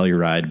at the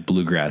Telluride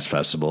Bluegrass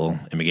Festival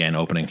and began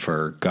opening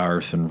for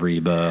Garth and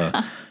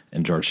Reba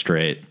and George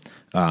Strait.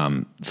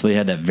 So they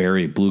had that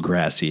very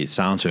bluegrassy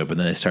sound to it, but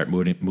then they start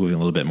moving a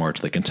little bit more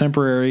to the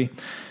contemporary.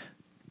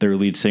 Their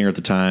lead singer at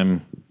the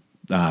time,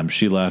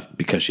 she left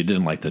because she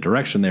didn't like the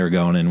direction they were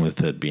going in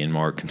with it being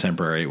more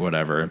contemporary,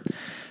 whatever.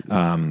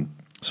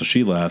 So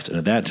she left, and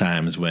at that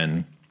time is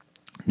when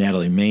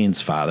Natalie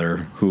Maine's father,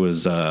 who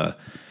was a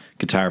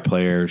guitar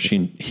player,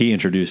 he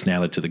introduced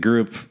Natalie to the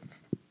group.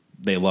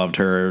 They loved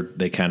her.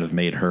 They kind of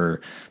made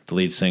her the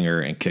lead singer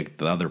and kicked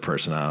the other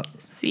person out.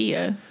 See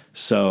ya.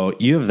 So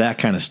you have that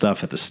kind of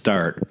stuff at the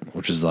start,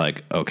 which is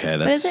like, okay,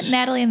 that's... But isn't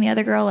Natalie and the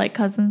other girl like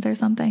cousins or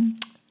something?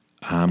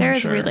 There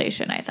is a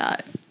relation, I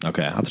thought.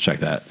 Okay, I'll have to check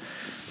that.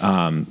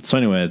 So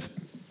anyways,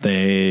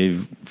 they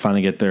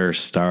finally get their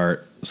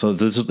start. So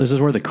this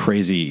is where the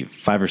crazy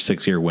 5 or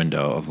 6 year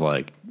window of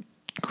like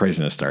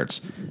craziness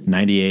starts.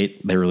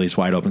 98, they released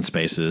Wide Open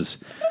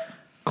Spaces.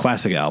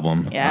 Classic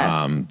album.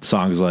 Yes.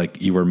 Songs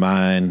like You Were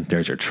Mine,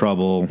 There's Your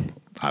Trouble,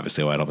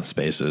 obviously Wide Open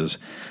Spaces.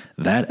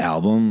 That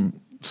album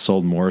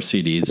sold more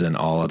CDs than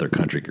all other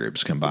country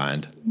groups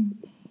combined.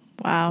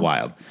 Wow.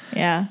 Wild.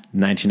 Yeah.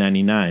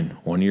 1999,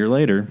 1 year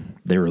later,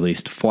 they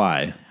released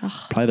Fly,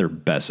 probably their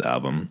best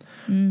album.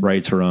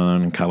 Right to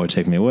Run, Cowboy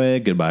Take Me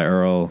Away, Goodbye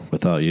Earl,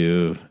 Without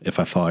You, If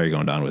I Fall, You're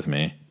Going Down With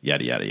Me,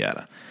 yada, yada,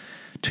 yada.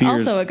 2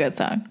 years. Also a good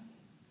song.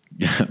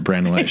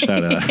 Brandon Light,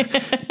 shout out.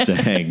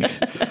 Dang.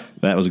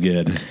 That was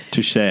good.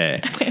 Touche.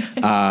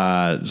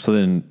 So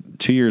then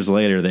 2 years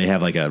later, they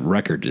have like a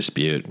record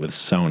dispute with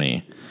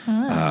Sony.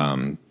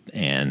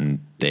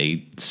 And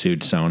they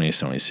sued Sony.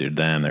 Sony sued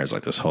them. There's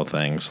like this whole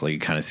thing. So like, you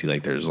kind of see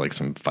like there's like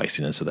some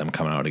feistiness of them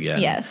coming out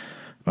again. Yes.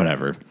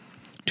 Whatever.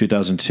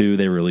 2002,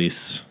 they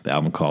released the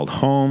album called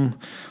Home.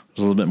 It was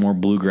a little bit more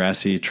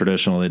bluegrassy,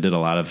 traditional. They did a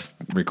lot of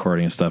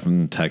recording and stuff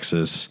in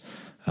Texas.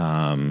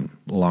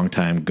 Long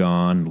Time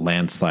Gone,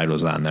 Landslide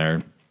was on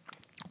there.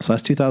 So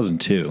that's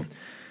 2002.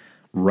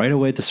 Right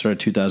away at the start of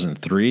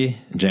 2003,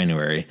 in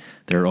January,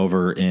 they're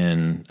over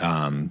in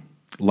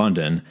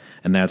London,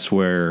 and that's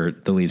where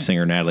the lead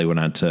singer, Natalie, went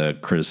on to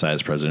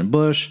criticize President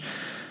Bush.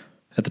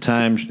 At the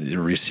time, it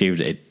received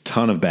a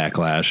ton of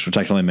backlash, which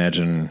I can only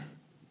imagine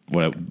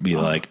what it would be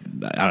like.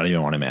 I don't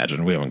even want to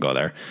imagine. We won't go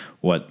there.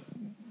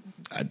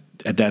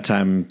 At that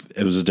time,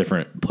 it was a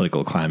different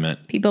political climate.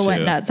 People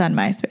went nuts on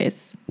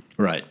MySpace.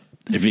 Right.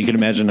 If you can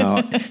imagine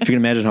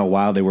how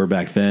wild they were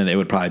back then, it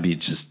would probably be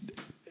just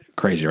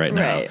crazy right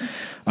now.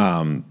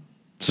 Right.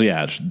 So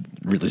yeah, it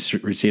really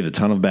received a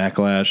ton of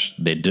backlash.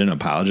 They didn't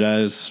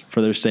apologize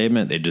for their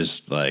statement. They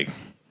just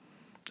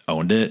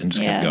owned it and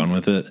just kept going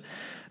with it.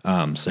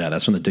 So yeah,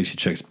 that's when the Dixie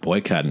Chicks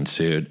boycott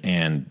ensued.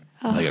 And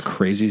a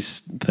crazy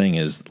thing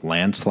is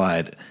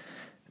Landslide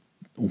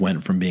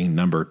went from being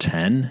number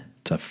 10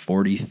 to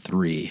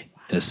 43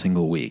 in a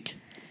single week.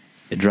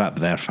 It dropped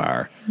that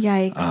far.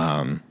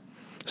 Yikes.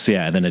 So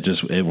yeah, then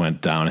it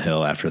went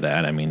downhill after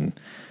that. I mean,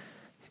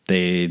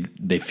 they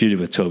feuded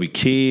with Toby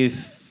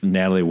Keith.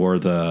 Natalie wore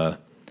the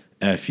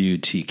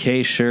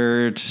FUTK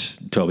shirt.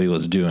 Toby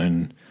was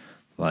doing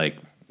the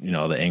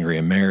Angry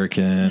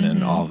American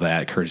and all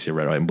that, courtesy of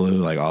Red, White, and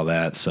Blue, all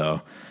that.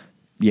 So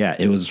yeah,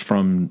 it was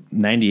from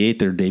 98,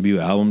 their debut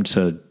album,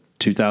 to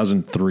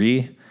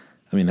 2003.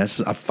 I mean, that's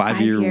a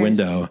 5-year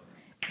window.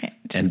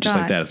 And just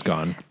gone. like that, it's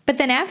gone. But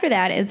then after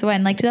that is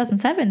when,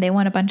 2007, they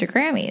won a bunch of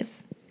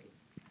Grammys.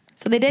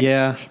 So they did.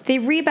 Yeah. They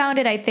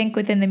rebounded, I think,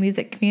 within the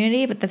music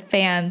community, but the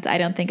fans, I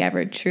don't think,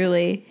 ever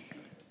truly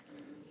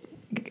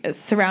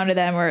surrounded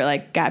them or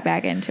got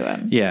back into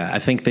them. Yeah, I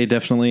think they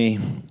definitely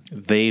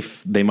they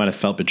might have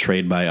felt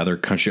betrayed by other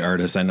country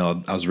artists. I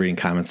know I was reading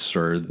comments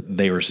where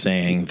they were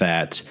saying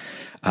that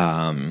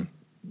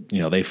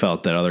they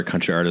felt that other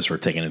country artists were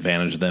taking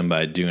advantage of them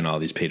by doing all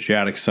these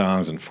patriotic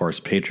songs and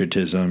forced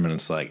patriotism. And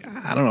it's I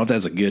don't know if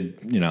that's a good,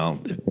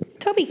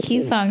 Toby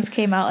Keith songs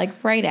came out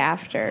right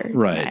after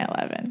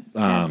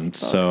 9/11.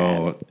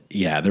 So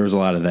yeah, there was a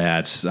lot of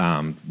that.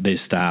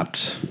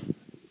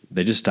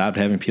 They just stopped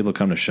having people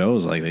come to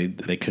shows. They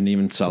couldn't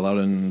even sell out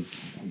in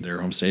their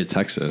home state of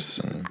Texas.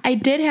 And I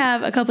did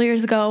have a couple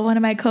years ago, one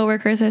of my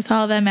coworkers, I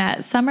saw them at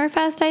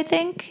Summerfest, I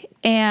think.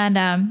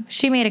 And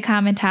she made a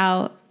comment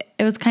how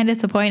it was kind of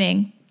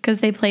disappointing because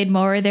they played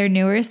more of their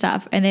newer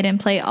stuff and they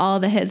didn't play all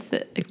the hits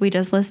that we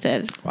just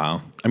listed.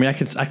 Wow. I mean, I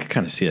could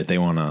kind of see it. They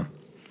want to,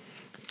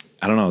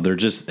 I don't know. They're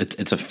just,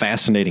 it's a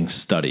fascinating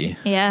study.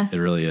 Yeah. It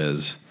really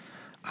is.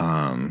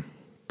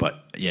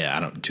 But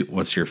yeah,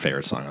 what's your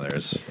favorite song of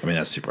theirs? I mean,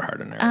 that's super hard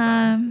to narrow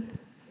down.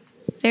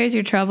 There's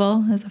Your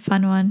Trouble is a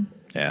fun one.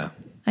 Yeah.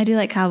 I do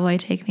like Cowboy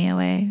Take Me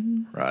Away.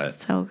 Right.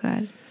 So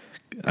good.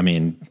 I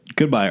mean,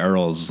 Goodbye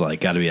Earl's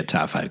got to be a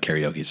top 5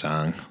 karaoke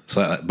song.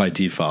 So by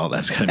default,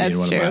 that's got to be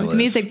one of my lists. The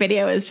music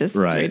video is just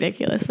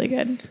ridiculously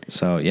good.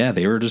 So yeah,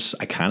 they were just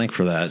iconic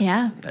for that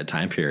that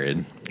time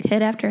period.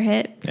 Hit after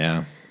hit.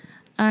 Yeah.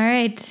 All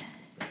right.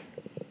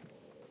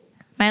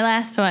 My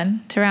last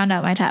one to round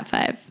out my top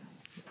 5.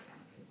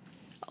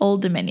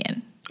 Old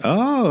Dominion.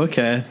 Oh,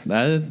 okay.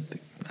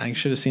 I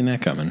should have seen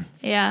that coming.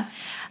 Yeah.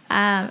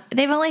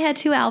 They've only had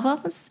 2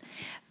 albums,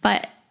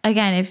 but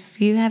again,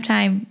 if you have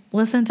time,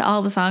 listen to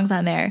all the songs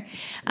on there.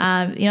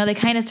 They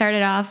kind of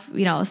started off,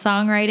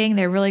 songwriting.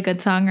 They're really good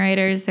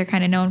songwriters. They're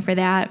kind of known for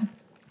that.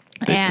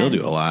 They still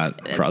do a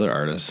lot for other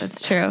artists.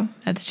 That's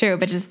true.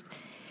 But just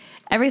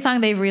every song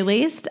they've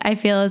released, I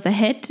feel, is a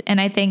hit. And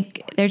I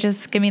think they're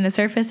just skimming the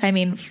surface. I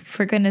mean,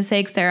 for goodness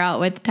sakes, they're out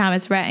with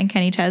Thomas Rhett and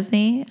Kenny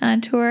Chesney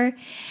on tour.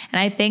 And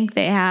I think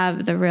they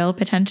have the real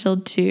potential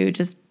to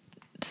just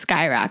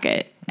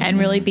skyrocket and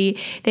really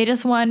they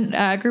just won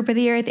Group of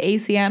the Year at the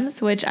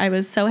ACMs, which I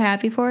was so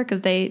happy for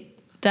because they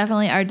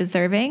definitely are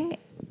deserving.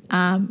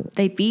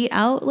 They beat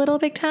out Little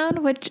Big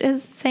Town, which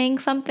is saying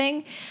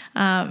something.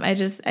 I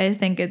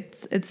think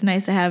it's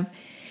nice to have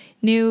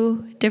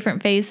new,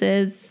 different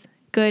faces,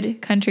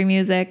 good country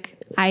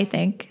music, I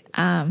think.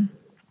 I'm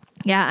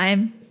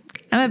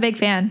a big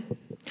fan.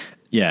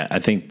 Yeah, I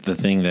think the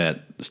thing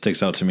that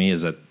sticks out to me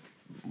is that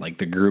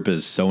the group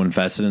is so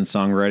invested in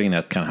songwriting.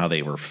 That's kind of how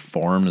they were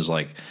formed, is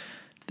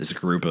this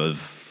group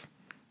of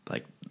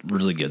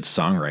really good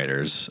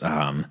songwriters.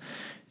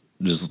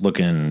 Just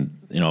looking,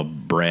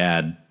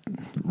 Brad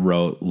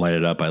wrote Light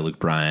It Up by Luke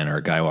Bryan, or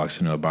A Guy Walks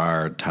Into a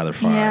Bar, Tyler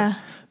Farr. Yeah.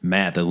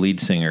 Matt, the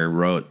lead singer,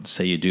 wrote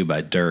Say You Do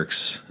by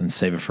Dirks and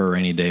Save It for a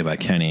Rainy Day by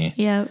Kenny.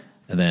 Yep.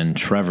 And then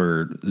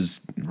Trevor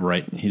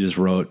he just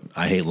wrote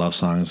I Hate Love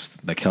Songs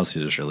that Kelsey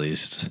just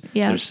released.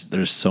 Yeah.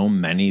 There's so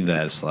many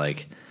that it's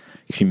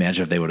can you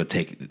imagine if they would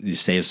have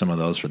saved some of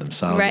those for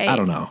themselves? Right. I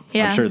don't know.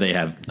 Yeah. I'm sure they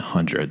have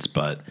hundreds,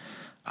 but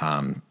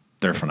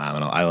they're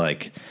phenomenal. I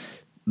like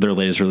their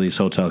latest release,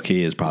 Hotel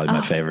Key, is probably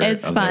my favorite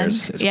it's of fun.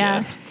 theirs. It's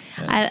yeah. good.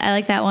 Yeah. I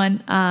like that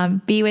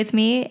one. Be With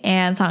Me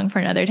and Song for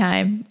Another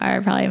Time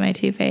are probably my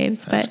 2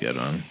 faves. That's but a good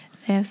one.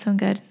 They have some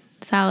good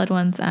solid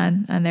ones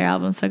on their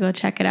album, so go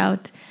check it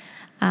out.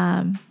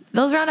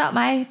 Those round out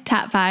my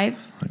top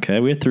 5. Okay,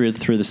 we had through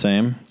the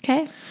same.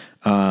 Okay.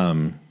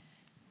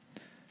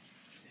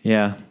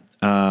 Yeah.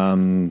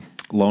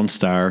 Lone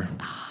Star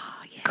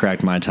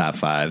cracked my top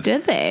 5.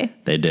 Did they?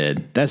 They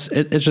did.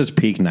 It's just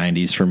peak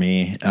 90s for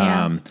me.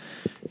 Yeah.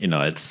 You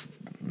know, it's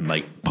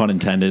like, pun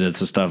intended, it's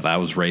the stuff I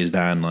was raised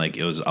on. Like,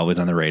 it was always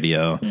on the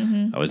radio.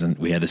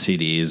 We had the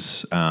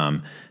CDs.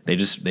 They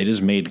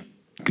just made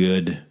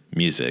good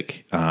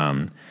music.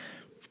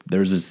 There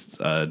was this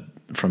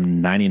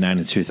from 99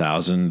 to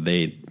 2000,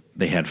 they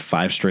had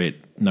 5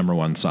 straight number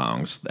 1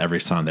 songs. Every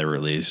song they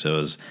released, it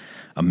was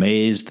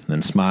Amazed,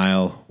 then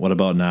Smile, What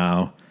About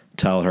Now,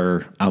 Tell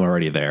Her, I'm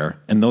Already There.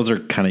 And those are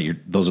kind of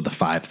those are the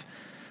 5,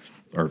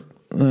 or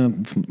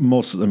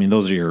most, I mean,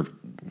 those are your,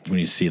 when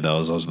you see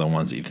those are the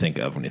ones that you think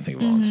of when you think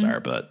of Lone Star,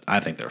 but I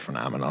think they're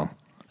phenomenal.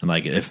 And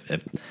like, if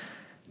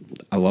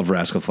I love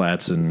Rascal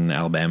Flatts and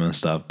Alabama and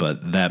stuff,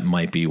 but that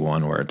might be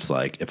one where it's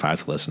like, if I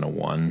have to listen to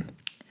one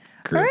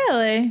group,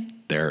 Really?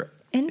 they're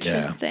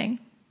Interesting.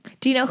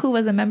 Do you know who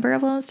was a member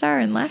of Lone Star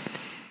and left?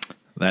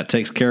 That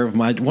takes care of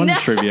my one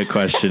trivia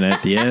question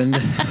at the end.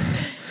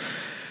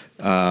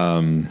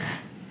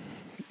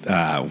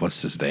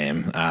 What's his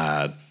name?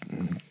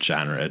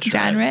 John Rich.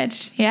 John right?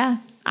 Rich. Yeah.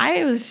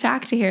 I was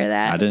shocked to hear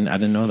that. I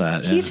didn't know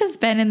that. He's just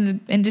been in the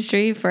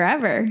industry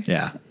forever.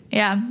 Yeah.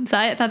 Yeah. So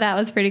I thought that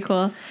was pretty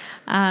cool.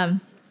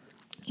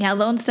 Yeah,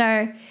 Lone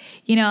Star,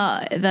 you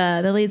know,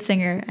 the lead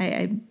singer,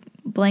 I'm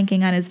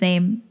blanking on his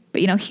name,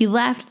 but you know, he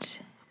left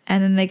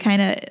and then they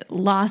kind of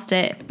lost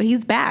it, but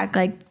he's back.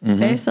 Like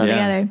they're still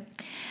together.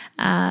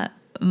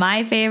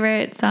 My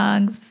favorite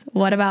songs,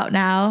 What About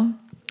Now?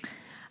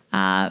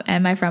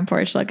 And My Front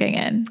Porch Looking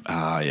In.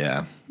 Oh,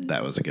 yeah.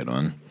 That was a good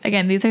one.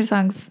 Again, these are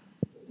songs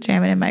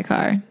jamming in my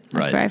car. That's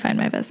Right. where I find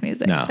my best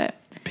music. No. But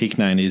Peak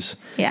 90s.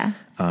 yeah.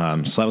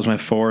 So that was my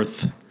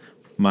 4th.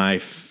 My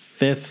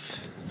 5th,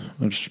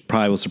 which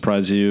probably will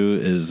surprise you,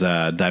 is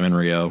Diamond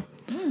Rio.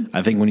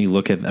 I think when you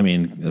look at, I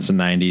mean, it's a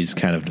 90s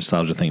kind of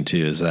nostalgia thing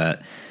too, is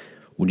that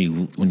when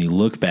you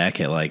look back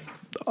at like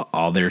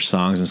all their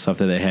songs and stuff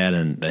that they had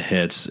and the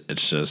hits,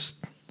 it's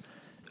just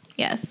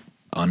Yes.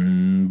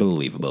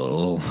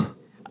 unbelievable.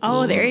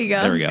 Oh, there you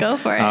go. There we go. Go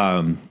for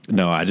it.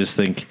 No, I just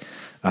think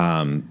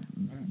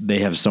they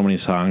have so many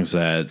songs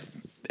that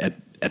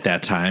at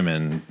that time,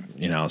 and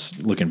you know,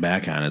 looking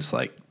back on it, it's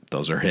like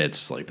those are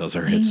hits. Like those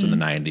are hits in the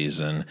 90s,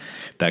 and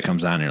that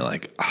comes on and you're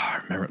like, oh, I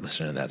remember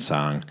listening to that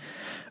song.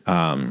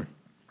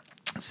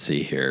 Let's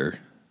see here.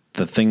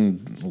 The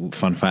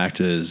fun fact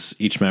is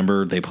each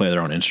member, they play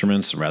their own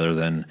instruments rather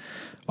than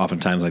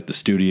oftentimes like the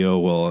studio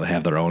will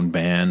have their own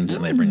band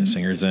and they bring the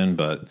singers in,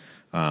 but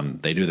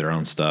they do their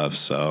own stuff.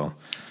 So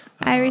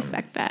I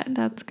respect that.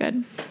 That's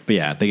good. but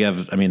yeah, they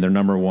have, I mean, their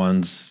number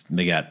ones,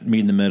 they got Meet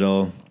in the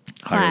Middle,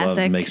 How Your Love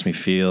Classic. Makes Me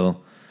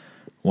Feel,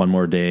 One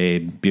More Day,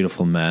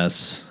 Beautiful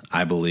Mess,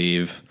 I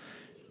Believe.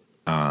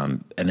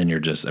 And then you're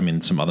just, I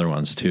mean, some other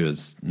ones too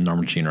is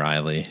Norma Jean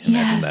Riley.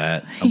 Imagine Yes.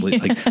 that.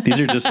 Like these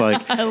are just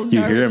like,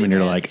 you hear them and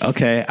you're like,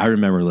 okay, I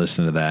remember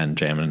listening to that and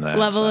jamming to that.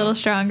 Love so. a Little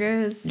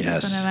Stronger is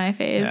Yes. one of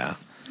my faves. Yeah.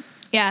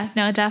 Yeah,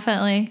 no,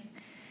 definitely.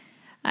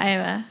 I have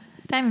a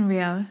Diamond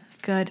Rio,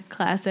 good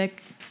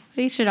classic.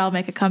 They should all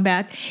make a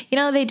comeback. You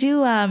know, they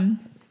do,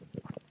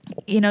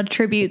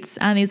 tributes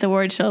on these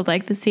award shows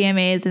like the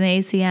CMAs and the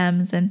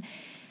ACMs. And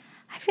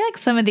I feel like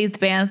some of these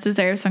bands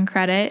deserve some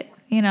credit,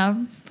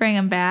 bring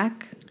them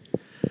back.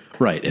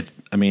 Right.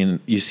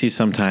 You see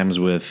sometimes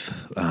with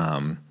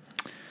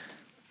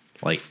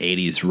like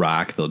 80s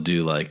rock, they'll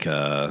do like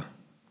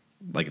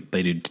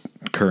they do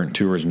current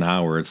tours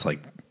now where it's like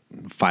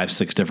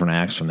 5-6 different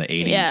acts from the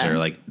 80s or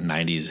like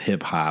 90s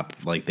hip hop,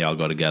 like they all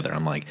go together.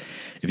 I'm like,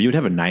 if you would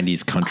have a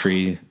 90s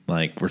country,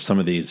 like where some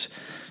of these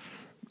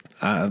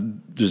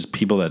just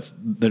people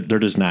they're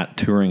just not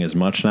touring as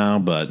much now,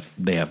 but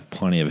they have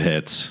plenty of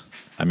hits.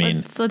 I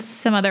mean, let's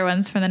some other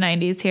ones from the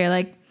 90s here,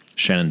 like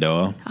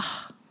Shenandoah,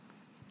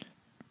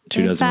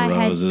 Two If Dozen I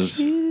Had Roses,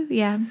 to-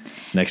 yeah,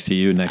 Next to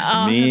You, Next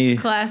to Me.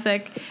 That's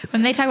classic.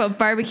 When they talk about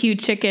barbecue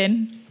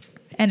chicken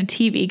and a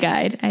TV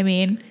guide, I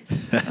mean,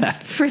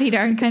 that's pretty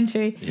darn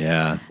country.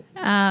 Yeah.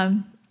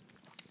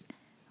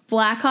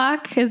 Black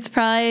Hawk is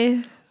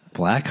probably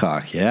Black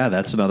Hawk, yeah,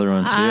 that's another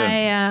one too.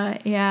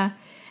 yeah.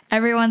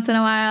 Every once in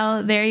a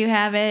while, there you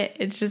have it.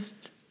 It's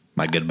just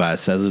My Goodbye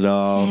Says It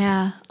All.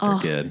 yeah. They're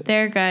good.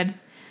 They're good.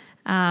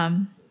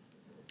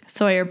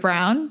 Sawyer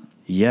Brown.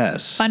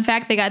 Yes. Fun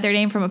fact: they got their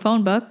name from a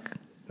phone book.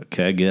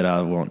 Okay, good.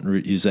 I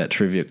won't use that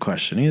trivia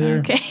question either.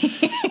 Okay.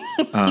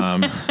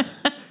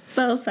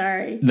 So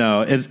sorry.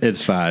 No,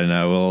 it's fine.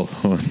 No,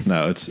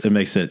 it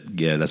makes it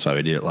good. That's why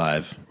we do it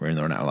live. We're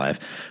not live.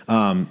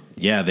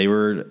 Yeah, they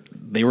were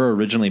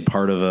originally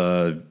part of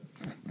a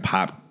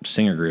pop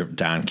singer group,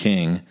 Don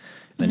King.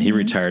 Then he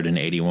retired in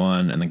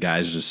 '81, and the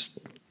guys just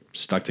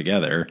stuck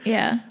together.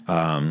 Yeah.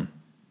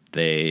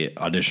 They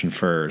auditioned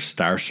for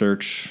Star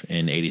Search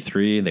in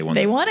 '83. They won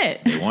They won it.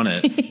 They won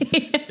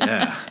it.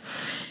 Yeah.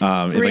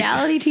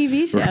 Reality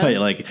TV show. Right,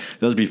 like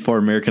that was before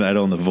American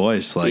Idol and The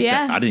Voice. Like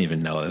Yeah. I didn't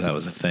even know that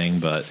was a thing,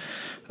 but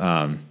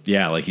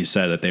yeah, like you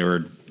said that they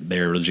were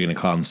originally going to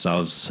call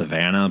themselves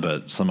Savannah,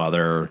 but some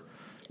other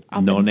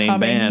no name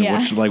band, yeah.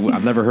 which like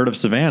I've never heard of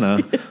Savannah,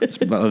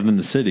 other than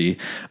the city.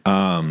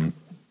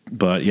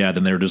 But yeah,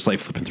 then they were just like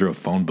flipping through a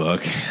phone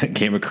book,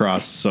 came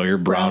across Sawyer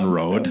Brown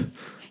Road.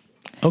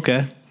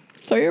 Okay,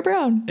 Sawyer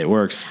Brown. it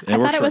works. I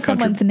thought it was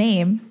someone's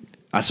name.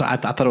 I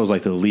thought it was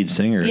like the lead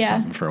singer or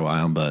something for a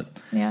while, but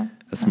yeah,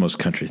 that's the most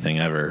country thing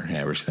ever.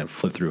 Yeah, we're just gonna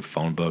flip through a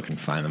phone book and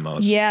find the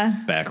most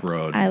back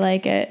road. I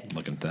like it.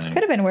 Looking thing.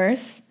 Could have been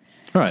worse.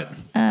 All right.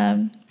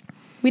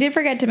 We did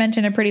forget to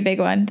mention a pretty big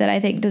one that I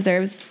think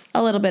deserves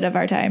a little bit of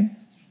our time.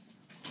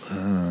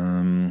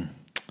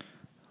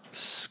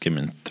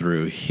 Skimming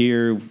through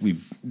here, we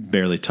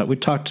barely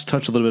touched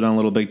a little bit on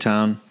Little Big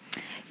Town.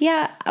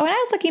 Yeah, when I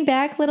was looking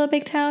back, Little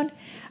Big Town,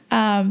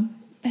 I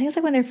think it's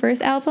like one of their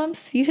first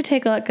albums. You should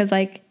take a look because,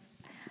 like,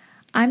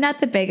 I'm not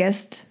the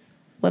biggest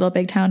Little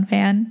Big Town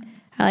fan.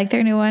 I like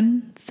their new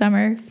one,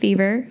 Summer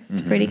Fever.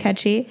 It's pretty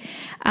catchy.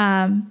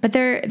 But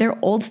their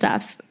old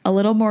stuff, A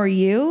Little More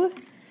You,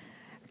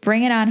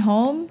 Bring It On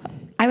Home.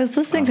 I was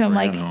listening to them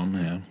like,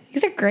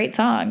 these are great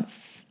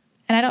songs.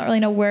 And I don't really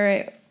know where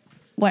it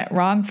went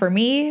wrong for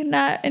me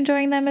not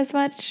enjoying them as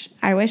much.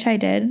 I wish I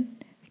did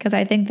because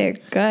I think they're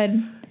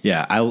good.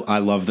 Yeah, I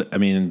love I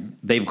mean,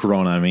 they've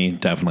grown on me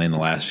definitely in the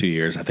last few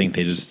years. I think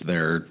they just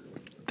their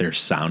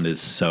sound is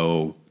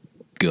so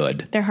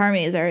good. Their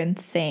harmonies are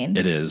insane.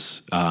 It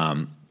is.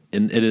 And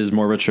it is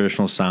more of a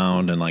traditional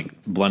sound, and like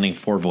blending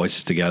four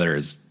voices together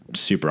is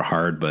super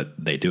hard,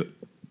 but they do it,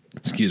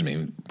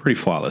 pretty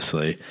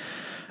flawlessly.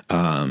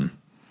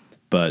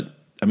 But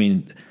I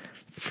mean,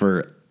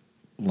 for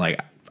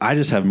like, I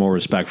just have more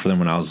respect for them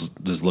when I was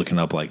just looking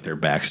up like their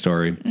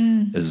backstory.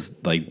 Is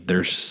like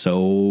they're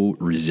so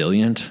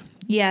resilient.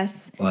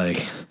 Yes. Like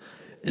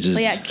it just.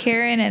 Well, yeah,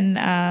 Karen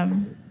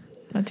and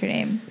what's her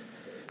name?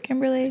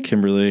 Kimberly.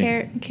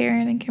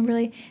 Karen and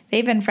Kimberly.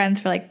 They've been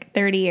friends for like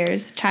 30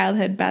 years,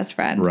 childhood best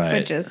friends,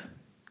 which is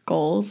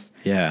goals.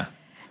 Yeah.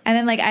 And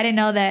then like I didn't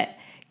know that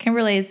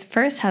Kimberly's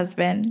first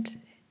husband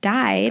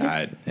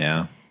died.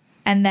 Yeah.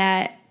 And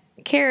that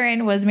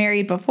Karen was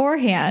married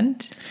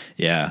beforehand.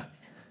 Yeah.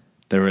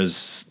 They were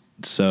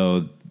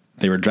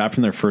dropped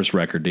from their first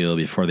record deal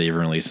before they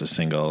even released a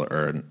single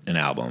or an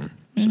album.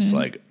 It's just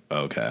like,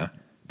 okay.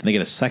 Then they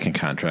get a second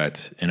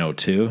contract in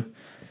 2002,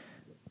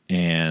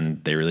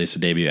 and they released a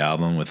debut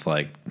album with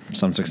like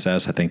some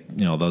success. I think,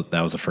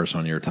 that was the first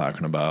one you were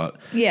talking about.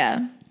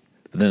 Yeah.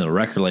 Then the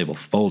record label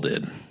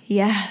folded.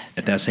 Yeah.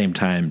 At that same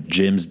time,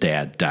 Jim's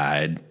dad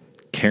died.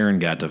 Karen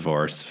got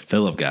divorced.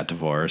 Philip got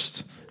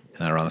divorced.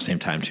 And around the same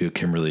time, too,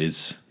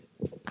 Kimberly's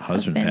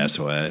husband passed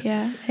away.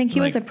 Yeah. I think he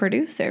was a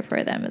producer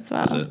for them as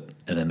well.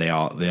 And then they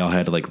all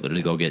had to like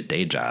literally go get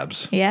day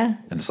jobs. Yeah.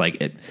 And it's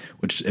like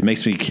it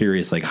makes me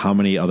curious, like how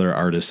many other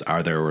artists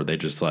are there where they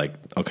just like,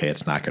 okay,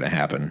 it's not going to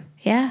happen.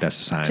 Yeah. That's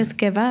the sign. Just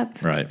give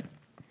up. Right.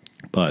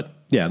 But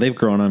yeah, they've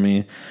grown on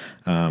me.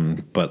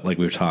 But like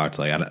we've talked,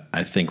 like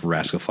I think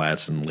Rascal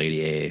Flatts and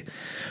Lady A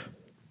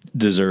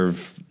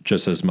deserve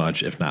just as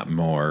much, if not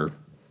more,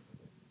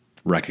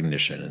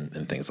 recognition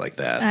and things like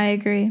that. I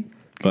agree.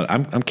 But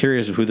I'm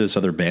curious who this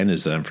other band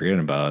is that I'm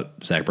forgetting about.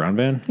 Zach Brown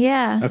Band?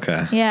 Yeah.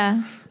 Okay.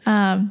 Yeah.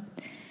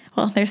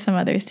 Well, there's some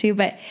others too,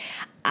 but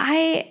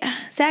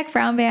Zach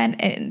Brown Band,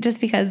 and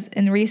just because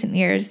in recent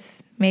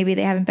years, maybe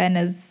they haven't been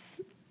as,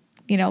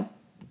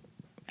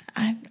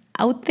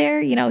 out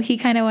there, he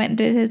kind of went and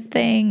did his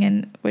thing,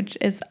 and which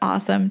is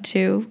awesome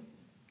too.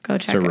 Go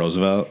check Sir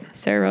Roosevelt.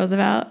 Sir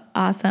Roosevelt.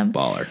 Awesome.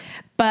 Baller.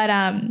 But,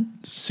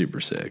 super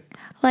sick.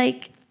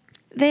 Like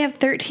they have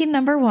 13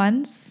 number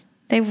ones.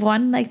 They've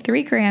won like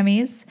 3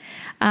 Grammys.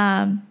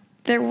 I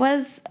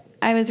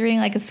was reading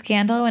like a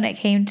scandal when it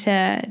came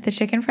to the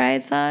Chicken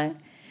Fried song,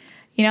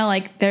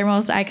 like their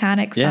most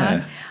iconic song.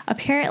 Yeah.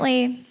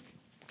 Apparently,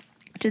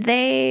 did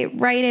they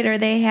write it or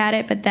they had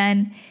it? But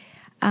then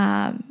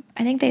I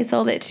think they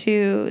sold it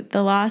to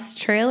the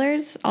Lost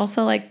Trailers,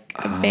 also like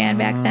a band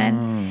back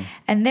then.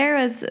 And there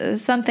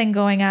was something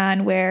going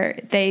on where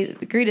they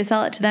agreed to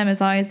sell it to them as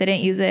long as they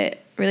didn't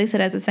release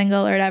it as a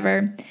single or whatever.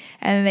 And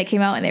then they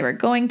came out and they were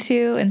going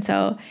to. And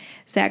so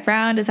Zach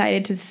Brown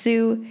decided to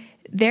sue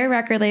their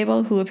record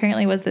label, who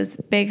apparently was this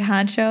big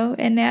honcho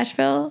in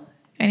Nashville.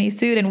 And he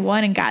sued and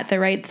won and got the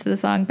rights to the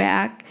song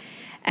back.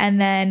 And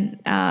then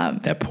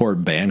that poor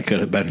band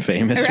could have been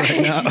famous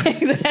right now.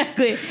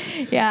 Exactly.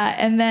 Yeah.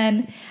 And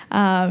then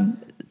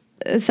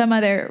some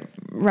other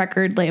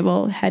record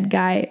label head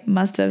guy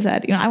must have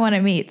said, I want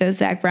to meet this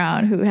Zach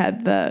Brown who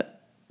had the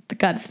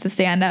guts to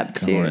stand up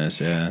to.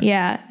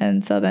 Yeah.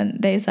 And so then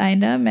they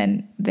signed him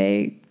and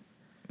they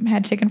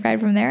had Chicken Fried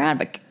from there on.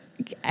 But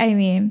I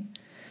mean,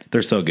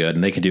 they're so good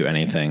and they can do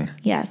anything.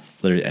 Yes.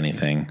 Literally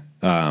anything.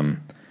 Yeah.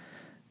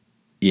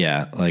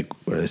 Like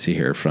what did I see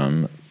here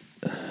from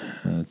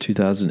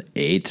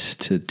 2008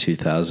 to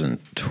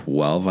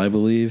 2012, I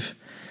believe.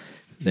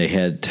 They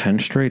had 10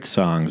 straight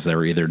songs that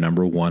were either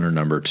number 1 or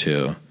number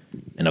 2.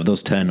 And of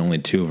those 10, only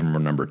 2 of them were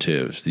number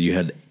 2. So you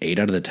had 8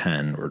 out of the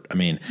 10.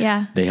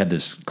 Yeah. They had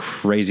this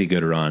crazy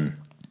good run.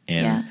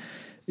 And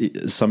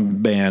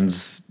some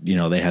bands,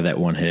 they had that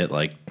one hit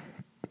like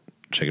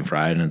Chicken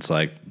Fried, and it's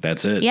like,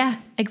 that's it. Yeah,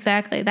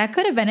 exactly. That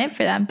could have been it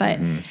for them, but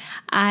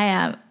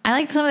I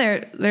like some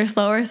of their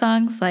slower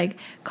songs, like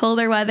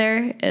Colder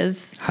Weather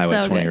is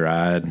Highway so 20 good.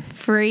 Ride.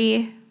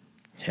 Free.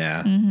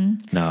 Yeah.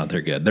 No,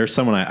 they're good. There's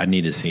someone I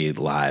need to see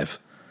live.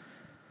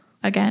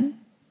 Again?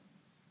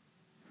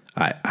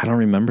 I don't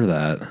remember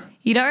that.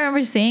 You don't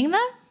remember seeing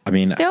them? I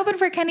mean, They opened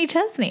for Kenny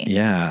Chesney.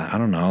 yeah, I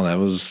don't know. That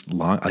was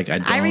long. Like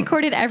I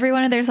recorded every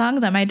one of their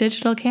songs on my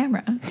digital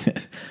camera.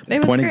 It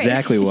was Point great.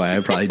 exactly why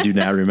I probably do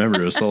not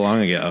remember. It was so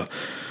long ago.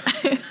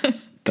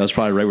 That was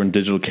probably right when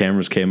digital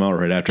cameras came out,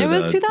 right after It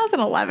was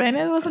 2011.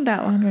 It wasn't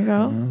that long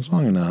ago. It was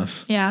long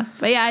enough. Yeah.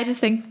 But yeah, I just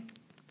think,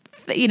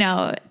 and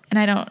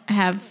I don't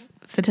have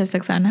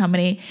statistics on how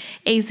many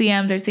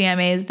ACMs or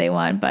CMAs they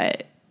won,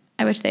 but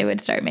I wish they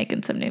would start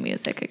making some new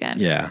music again.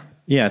 Yeah.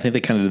 Yeah, I think they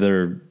kind of did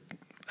their,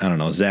 I don't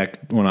know, Zach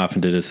went off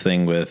and did his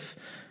thing with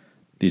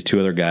these 2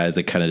 other guys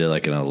that kind of did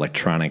like an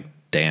electronic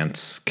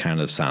dance kind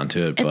of sound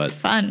to it. But It's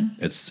fun.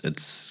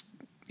 It's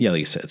yeah, like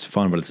you said, it's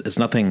fun, but it's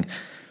nothing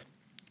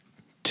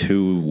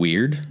too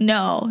weird.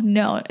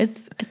 No.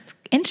 It's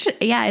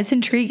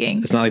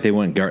intriguing. It's not like they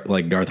went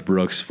like Garth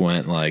Brooks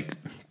went like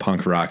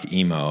punk rock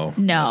emo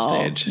No,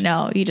 on stage.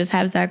 no, you just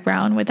have Zach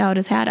Brown without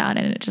his hat on,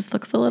 and it just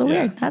looks a little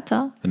weird. That's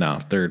all. No,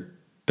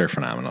 they're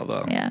phenomenal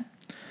though. Yeah.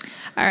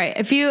 All right,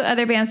 a few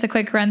other bands to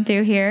quick run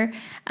through here.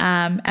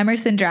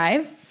 Emerson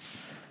Drive.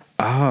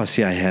 Oh,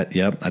 see, I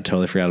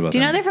totally forgot about that. Do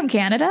you know they're from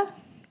Canada?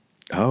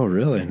 Oh,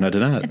 really? No, I did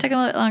not. It took a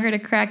little longer to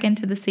crack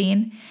into the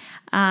scene.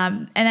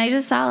 And I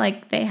just saw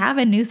they have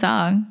a new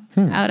song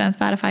out on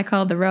Spotify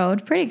called The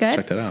Road. Pretty good.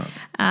 Check that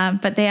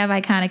out. But they have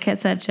iconic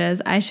hits such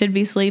as I Should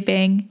Be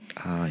Sleeping,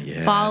 Oh,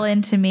 yeah. Fall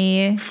Into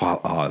Me.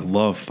 I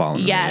love Fall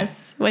Into Me.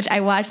 Yes, which I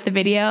watched the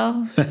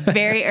video,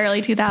 very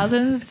early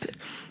 2000s.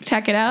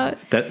 Check it out.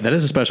 That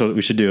is a special.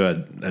 We should do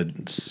a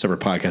separate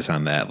podcast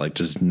on that. Like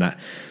just not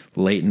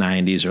late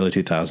 90s, early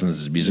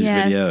 2000s music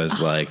video is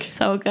like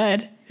so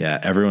good. Yeah,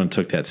 everyone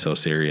took that so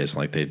serious.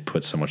 Like they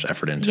put so much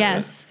effort into it.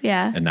 Yes,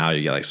 yeah. And now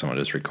you get like someone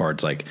just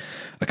records like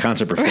a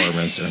concert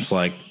performance, and it's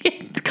like,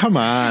 come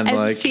on, As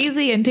like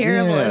cheesy and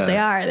terrible as they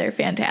are, they're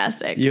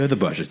fantastic. You have the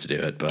budget to do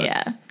it, but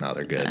yeah, no,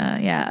 they're good.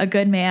 A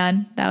Good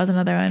Man. That was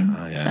another one.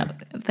 Oh, yeah. So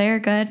they're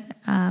good.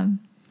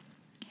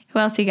 Who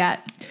else you got?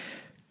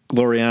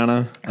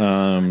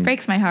 Gloriana.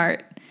 Breaks my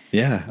heart.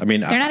 Yeah, I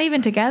mean, they're not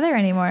even together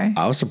anymore.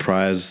 I was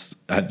surprised.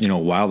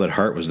 Wild at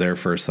Heart was their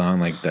first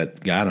song like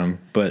that got them,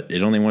 but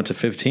it only went to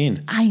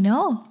 15. I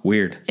know.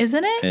 Weird,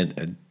 isn't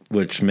it?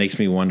 Which makes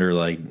me wonder,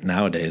 like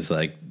nowadays,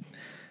 like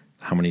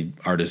how many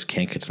artists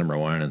can't get to number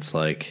one. And it's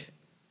like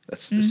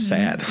that's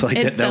sad.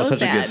 Like that was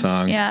such a good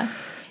song. Yeah,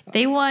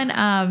 they won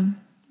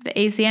the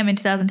ACM in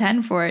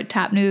 2010 for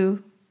top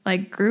new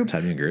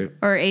group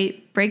or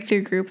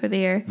breakthrough group of the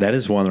year. That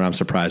is one that I'm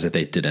surprised that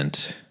they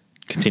didn't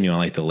continue on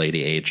like the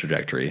Lady A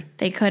trajectory.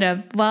 They could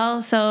have.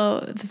 Well,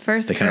 so the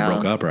first they kind of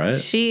broke up, right?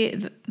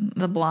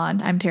 The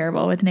blonde. I'm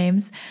terrible with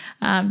names.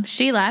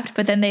 She left,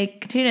 but then they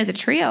continued as a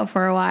trio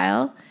for a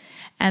while,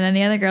 and then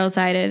the other girl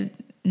decided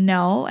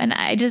no. And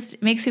it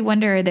just makes me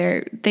wonder: are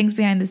there things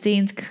behind the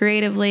scenes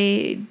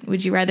creatively?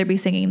 Would you rather be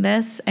singing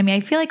this? I mean, I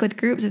feel like with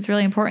groups, it's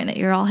really important that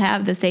you all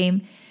have the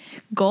same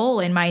goal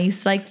in mind. You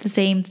like the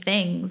same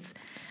things.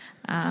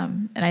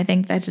 And I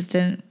think that just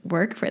didn't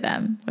work for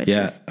them, which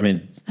is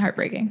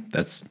heartbreaking.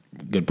 That's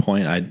a good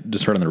point. I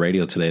just heard on the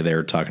radio today, they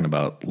were talking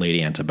about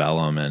Lady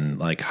Antebellum and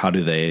like,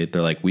 they're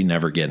like, we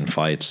never get in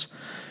fights.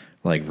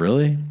 Like,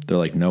 really? They're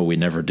like, no, we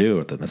never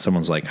do. Then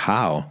someone's like,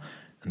 how?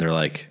 And they're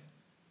like,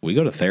 we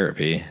go to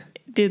therapy.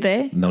 Do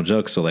they? No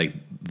joke. So like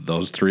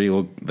those three,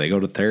 they go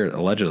to therapy,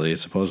 allegedly,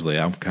 supposedly.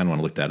 I kind of want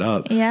to look that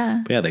up.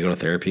 Yeah. But yeah, they go to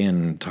therapy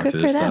and talk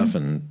through this stuff.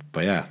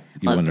 But yeah,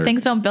 you wonder.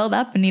 Things don't build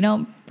up and you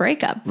don't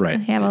break up. Right.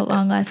 You have a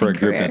long lasting for a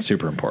group career. that's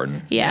super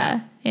important.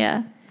 Yeah.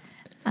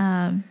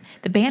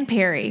 The band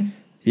Perry.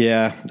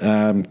 Yeah.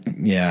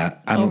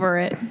 Over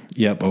it.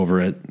 Yep,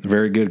 over it.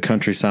 Very good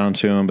country sound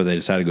to them, but they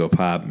decided to go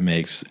pop.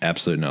 Makes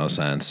absolute no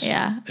sense.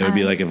 Yeah. It would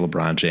be like if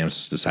LeBron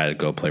James decided to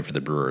go play for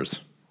the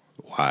Brewers.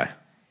 Why?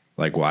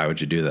 Like, why would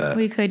you do that?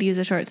 We could use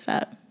a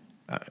shortstop.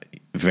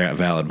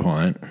 Valid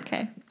point.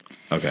 Okay.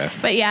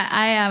 But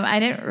yeah, I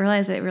didn't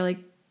realize it really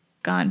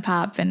gone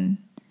pop.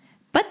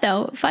 But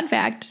though, fun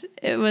fact,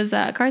 it was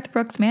Garth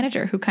Brooks'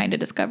 manager who kind of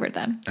discovered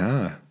them.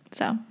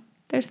 So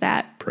there's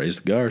that. Praise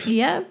to Garth.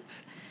 Yep.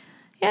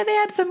 Yeah, they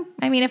had some.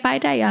 I mean, If I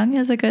Die Young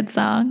is a good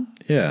song.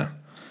 Yeah.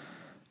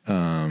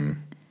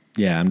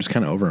 Yeah, I'm just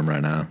kind of over them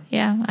right now.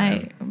 Yeah,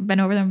 I've been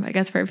over them, I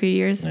guess, for a few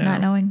years,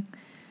 not knowing.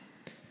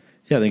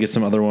 Yeah, they get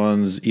some other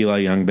ones. Eli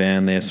Young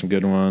Band, they have some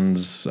good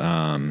ones.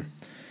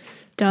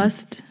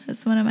 Dust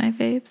is one of my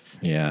faves.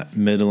 Yeah,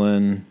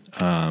 Midland,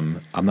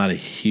 I'm not a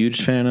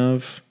huge fan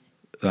of.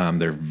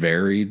 They're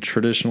very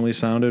traditionally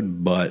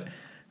sounded, but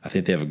I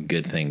think they have a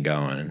good thing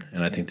going,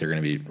 and I think they're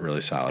going to be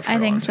really solid for a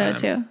long time. I think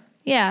so, too.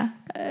 Yeah.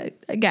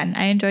 Again,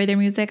 I enjoy their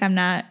music. I'm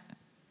not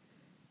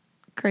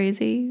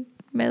crazy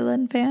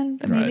Midland fan,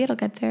 but maybe Right. it'll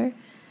get there.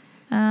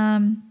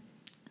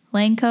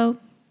 Lanco,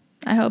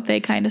 I hope they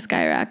kind of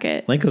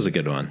skyrocket. Lanco's a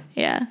good one.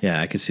 Yeah.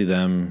 Yeah, I could see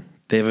them.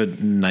 They have a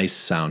nice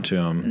sound to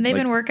them. And they've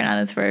been working on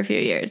this for a few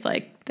years.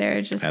 Like,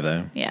 they're just... Have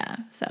they? Yeah.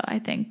 So I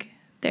think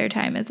their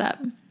time is up.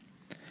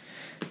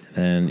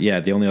 And yeah,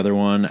 the only other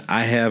one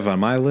I have on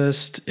my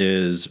list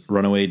is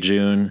Runaway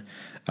June.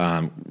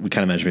 We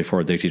kind of mentioned before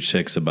with Dixie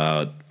Chicks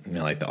about, you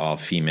know, like the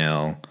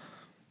all-female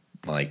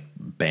like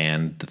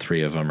band, the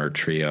three of them are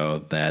trio,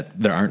 that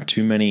there aren't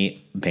too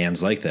many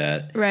bands like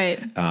that.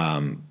 Right.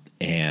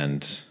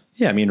 And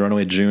yeah, I mean,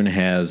 Runaway June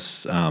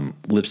has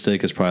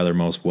Lipstick is probably their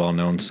most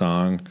well-known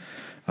song.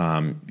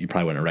 You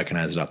probably wouldn't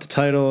recognize it off the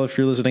title if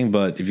you're listening,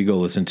 but if you go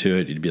listen to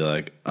it, you'd be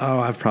like, oh,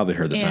 I've probably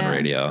heard this on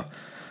radio.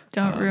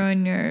 Don't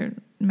ruin your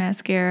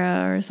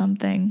mascara or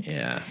something.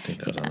 Yeah, I think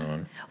that was another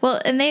one.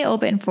 Well, and they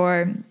opened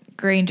for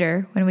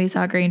Granger when we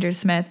saw Granger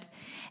Smith.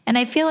 And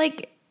I feel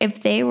like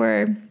if they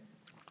were,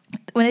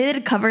 when they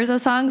did covers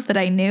of songs that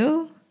I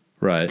knew,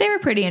 Right. they were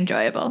pretty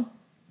enjoyable.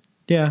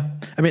 Yeah.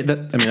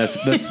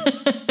 That's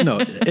no,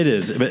 it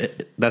is.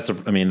 But that's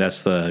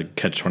the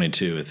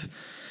catch-22 with,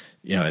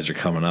 you know, as you're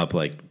coming up,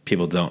 like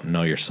people don't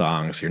know your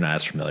songs, you're not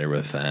as familiar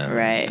with them,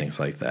 right? Things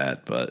like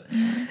that. But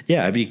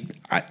yeah,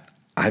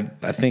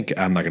 I think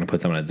I'm not going to put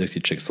them on a Dixie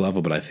Chicks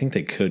level, but I think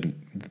they could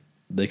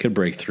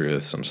break through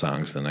with some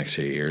songs the next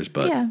few years.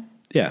 But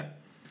yeah,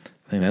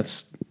 I think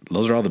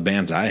those are all the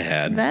bands I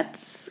had.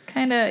 That's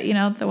kind of, you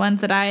know, the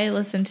ones that I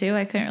listened to.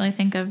 I couldn't really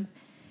think of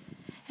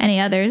any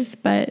others,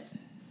 but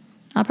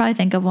I'll probably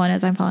think of one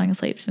as I'm falling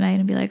asleep tonight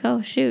and be like,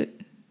 oh shoot,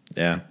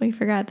 yeah, we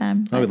forgot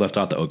them. We left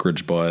out the Oak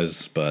Ridge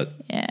Boys, but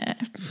yeah,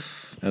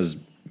 that was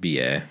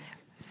BA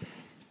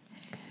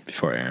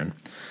before Aaron.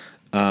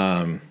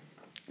 Okay.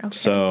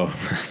 So,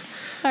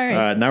 all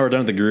right. now we're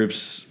done with the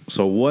groups.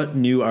 So, what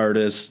new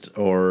artist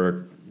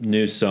or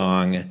new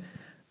song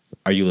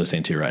are you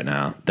listening to right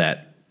now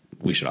that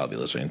we should all be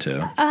listening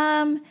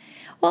to?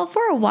 Well,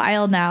 for a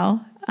while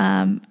now,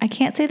 I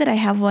can't say that I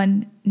have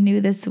one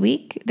new this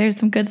week. There's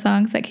some good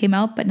songs that came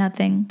out, but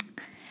nothing.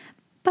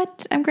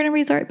 But I'm going to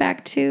resort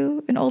back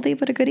to an oldie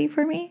but a goodie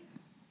for me,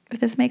 if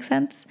this makes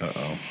sense.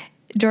 Uh-oh.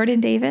 Jordan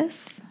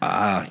Davis.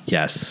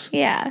 Yes.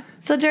 Yeah.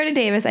 So Jordan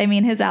Davis, I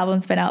mean, his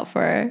album's been out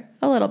for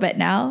a little bit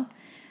now.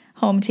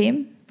 Home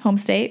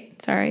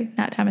State. Sorry,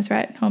 not Thomas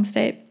Rhett. Home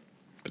State.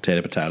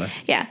 Potato.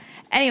 Yeah.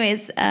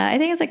 Anyways, I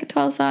think it's like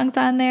 12 songs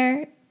on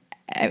there.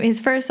 His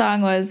first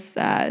song was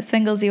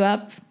Singles You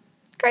Up.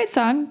 Great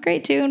song,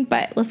 great tune,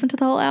 but listen to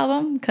the whole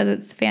album because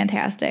it's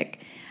fantastic.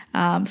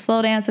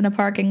 Slow Dance in a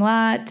Parking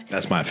Lot.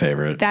 That's my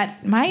favorite.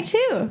 Mine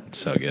too.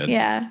 So good.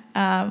 Yeah.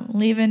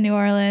 Leaving New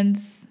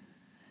Orleans.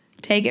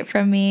 Take It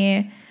From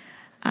Me.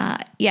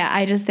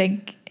 I just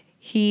think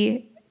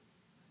he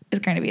is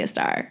going to be a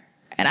star,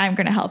 and I'm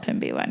going to help him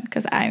be one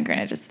because I'm going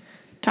to just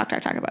talk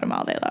about him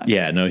all day long.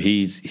 Yeah, no,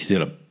 he's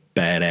got a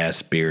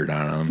badass beard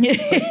on him.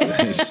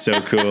 It's so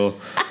cool.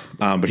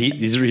 But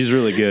he's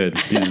really good.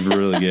 He's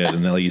really good.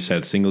 And then, like you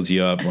said, Singles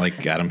You Up,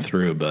 like, got him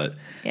through. But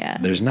yeah,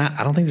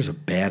 I don't think there's a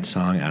bad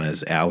song on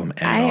his album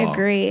at all.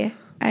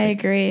 I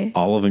agree.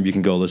 All of them you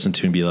can go listen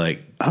to and be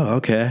like, oh,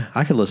 okay,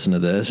 I could listen to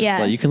this. Yeah,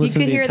 like, you can listen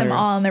to the hear entire... them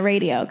all on the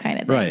radio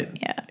kind of thing. Right.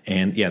 Yeah.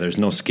 And yeah, there's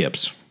no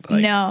skips.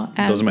 Like, no,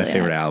 absolutely. Those are my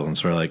favorite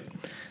albums where, like,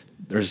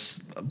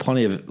 there's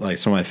plenty of, like,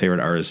 some of my favorite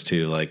artists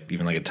too, like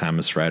even like a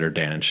Thomas Rhett or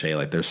Dan and Shay.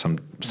 Like, there's some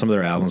of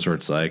their albums where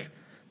it's like,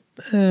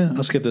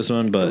 I'll skip this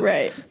one, but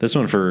this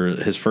one for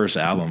his first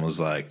album was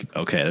like,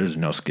 okay, there's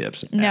no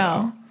skips.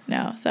 No.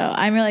 So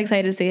I'm really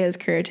excited to see his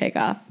career take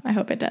off. I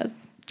hope it does.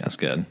 That's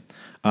good.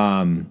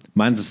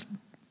 Mine's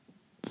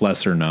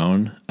lesser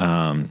known,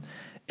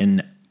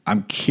 and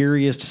I'm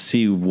curious to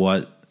see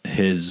what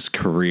his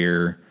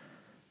career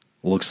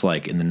looks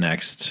like in the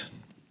next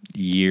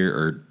year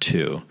or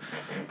two.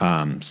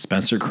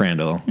 Spencer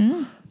Crandall,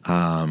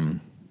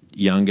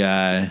 young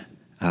guy.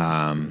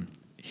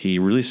 He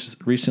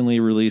recently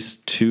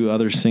released 2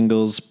 other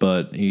singles,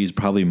 but he's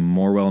probably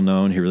more well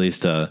known. He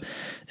released an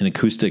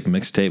acoustic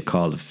mixtape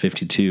called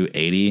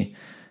 5280.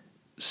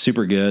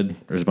 Super good.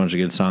 There's a bunch of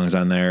good songs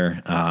on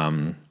there.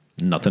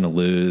 Nothing to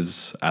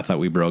Lose. I Thought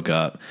We Broke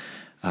Up.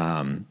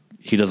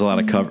 He does a lot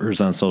of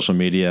covers on social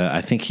media.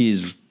 I think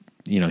he's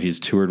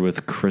toured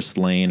with Chris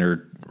Lane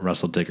or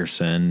Russell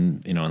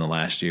Dickerson, in the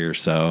last year or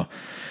so.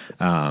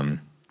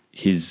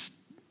 He's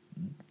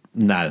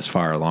not as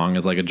far along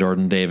as like a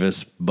Jordan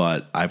Davis,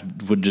 but I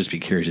would just be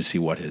curious to see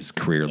what his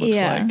career looks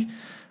like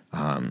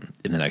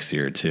in the next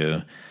year or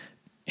two.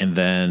 And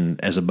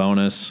then as a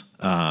bonus,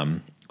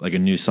 like a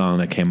new song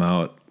that came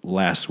out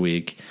last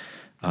week,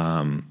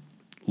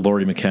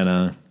 Lori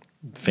McKenna,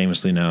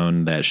 famously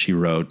known that she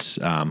wrote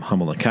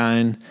Humble and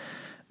Kind.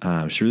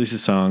 She released a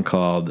song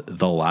called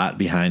The Lot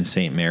Behind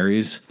St.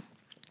 Mary's.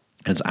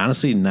 And it's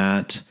honestly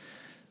not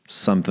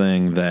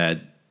something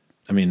that,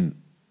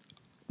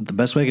 the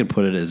best way I can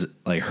put it is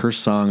like her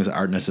songs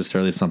aren't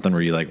necessarily something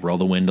where you like roll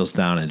the windows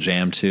down and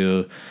jam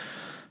to.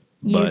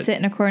 You sit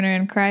in a corner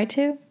and cry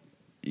to?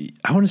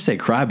 I want to say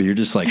cry, but you're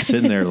just like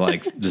sitting there,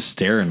 like just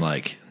staring,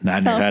 like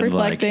nodding your head,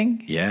 like,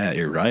 yeah,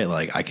 you're right.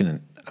 Like I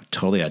can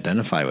totally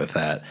identify with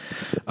that.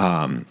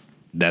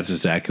 That's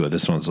exactly what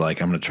this one's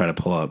like. I'm going to try to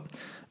pull up.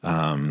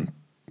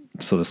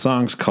 So the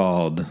song's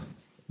called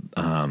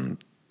The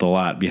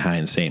Lot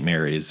Behind St.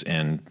 Mary's,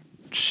 and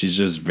she's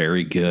just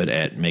very good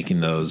at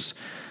making those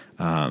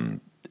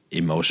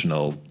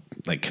emotional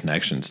like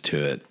connections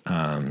to it.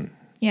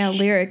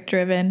 Lyric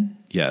driven.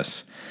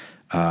 Yes.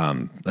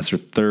 That's her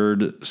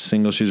third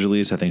single she's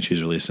released. I think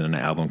she's releasing an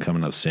album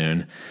coming up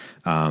soon.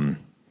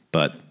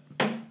 But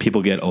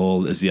People Get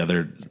Old is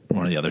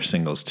one of the other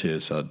singles too.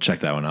 So check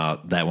that one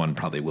out. That one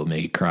probably will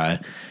make you cry.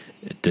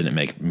 It didn't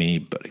make me,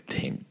 but it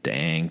came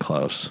dang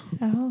close.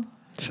 Oh.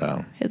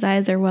 So his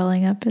eyes are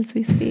welling up as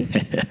we speak.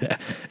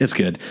 It's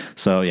good.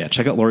 So yeah,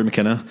 check out Lori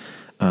McKenna.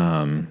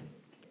 Been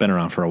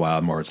around for a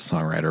while, more as a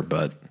songwriter,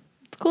 but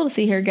it's cool to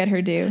see her get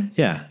her due.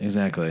 Yeah,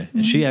 exactly. Mm-hmm.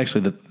 And she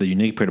actually, the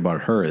unique part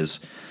about her is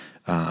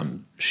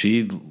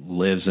she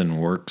lives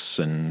and works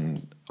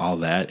and all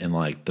that in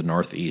like the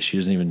Northeast. She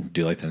doesn't even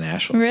do like the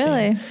national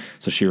scene.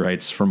 So she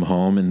writes from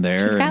home and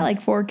there. She's got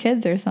like 4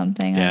 kids or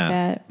something like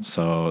that.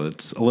 So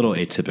it's a little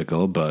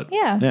atypical, but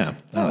yeah,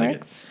 I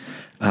like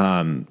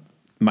it.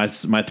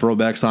 My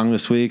throwback song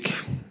this week,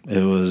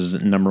 it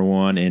was number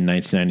 1 in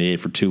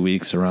 1998 for 2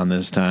 weeks around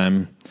this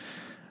time.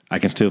 I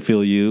Can Still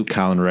Feel You,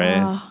 Colin Ray.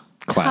 Oh,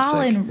 classic.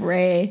 Colin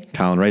Ray.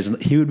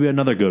 He would be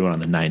another good one on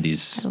the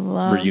 90s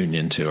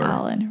reunion tour.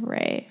 Colin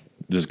Ray.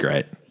 Just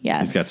great.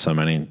 Yes. He's got so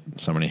many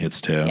hits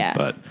too. Yeah.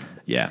 But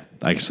yeah,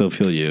 I Can Still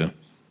Feel You.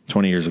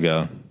 20 years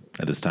ago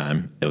at this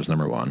time, it was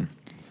number 1.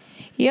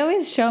 You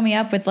always show me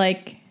up with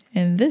like,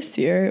 in this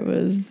year it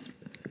was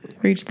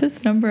reached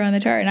this number on the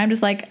chart. And I'm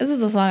just like, this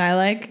is a song I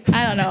like.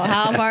 I don't know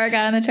how far it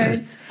got on the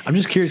charts. I'm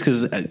just curious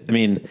because, I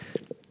mean,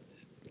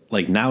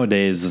 like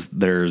nowadays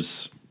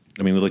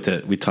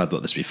we talked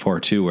about this before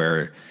too,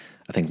 where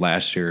I think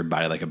last year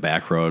Body Like a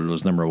Back Road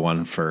was number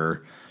 1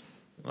 for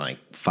like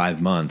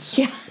 5 months.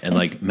 Yeah. And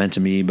like Meant to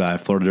Me by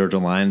Florida Georgia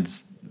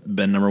Line's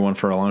been number 1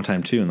 for a long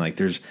time too. And like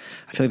I feel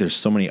like there's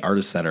so many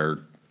artists that are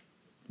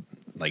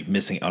like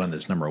missing out on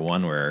this number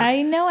 1 where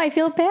I know, I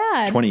feel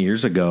bad. 20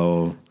 years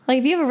ago. Like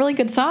if you have a really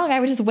good song, I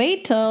would just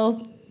wait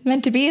till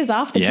Meant to Be is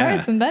off the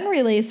charts and then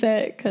release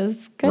it. Cause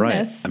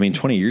goodness. Right. I mean,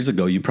 20 years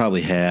ago, you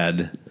probably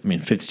had,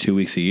 52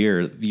 weeks a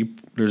year.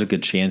 There's a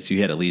good chance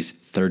you had at least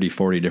 30,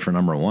 40 different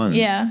number 1s.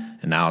 Yeah.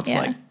 And now it's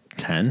like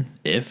 10,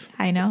 if.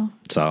 I know.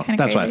 So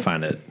that's why I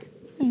find it.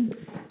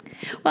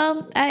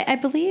 Well, I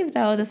believe,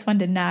 though, this one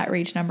did not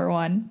reach number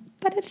 1,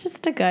 but it's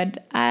just a good.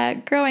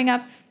 Growing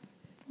up,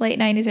 late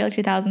 90s, early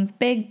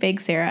 2000s, big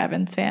Sarah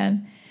Evans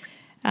fan.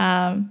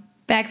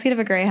 Backseat of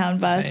a Greyhound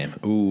Bus. Same.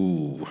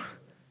 Ooh,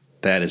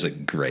 that is a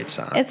great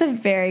song. It's a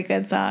very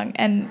good song,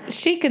 and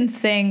she can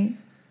sing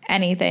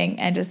anything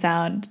and just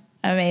sound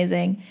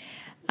amazing.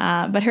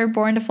 But her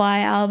Born to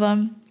Fly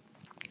album,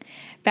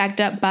 backed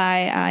up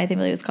by, I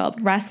believe it was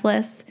called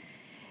Restless,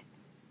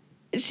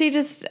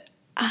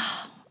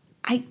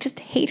 I just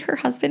hate her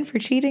husband for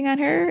cheating on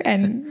her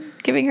and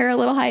giving her a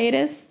little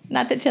hiatus.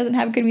 Not that she doesn't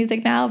have good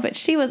music now, but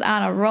she was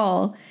on a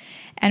roll.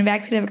 And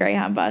Backseat of a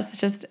Greyhound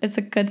Bus, it's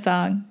a good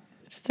song.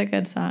 Just a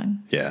good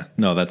song. Yeah.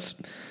 No,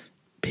 that's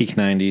peak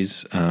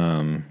 90s.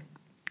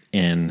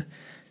 And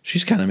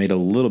she's kind of made a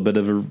little bit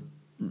of a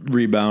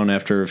rebound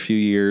after a few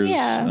years.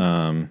 Yeah.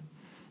 I'm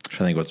trying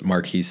to think what's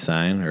Marquis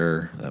Sign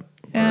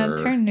it's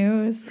her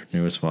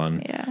newest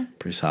one. Yeah.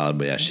 Pretty solid.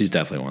 But yeah, she's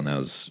definitely one that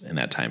was in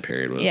that time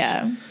period was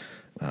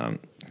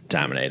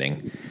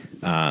dominating.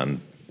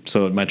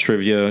 So my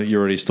trivia, you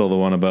already stole the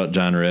one about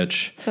John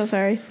Rich. So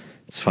sorry.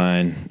 It's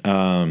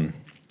fine.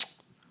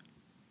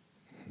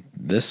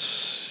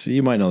 This,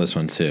 you might know this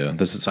one too.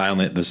 This is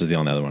the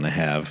only other one I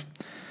have.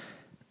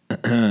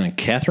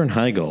 Katherine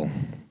Heigl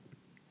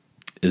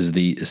is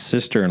the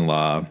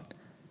sister-in-law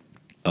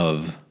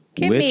of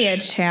Give me a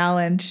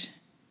challenge.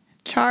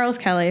 Charles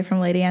Kelly from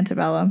Lady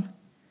Antebellum.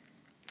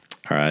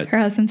 All right. Her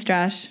husband's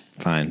Josh.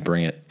 Fine,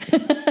 bring it.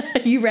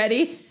 You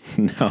ready?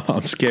 No,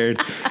 I'm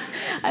scared.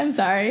 I'm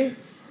sorry,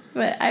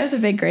 but I was a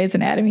big Grey's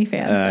Anatomy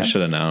fan. I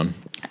should have known.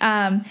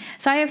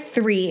 So I have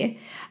 3.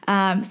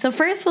 So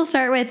first we'll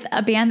start with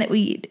a band that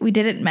we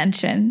didn't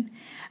mention.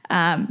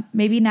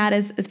 Maybe not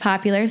as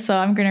popular, so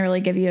I'm going to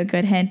really give you a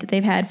good hint.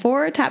 They've had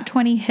 4 top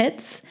 20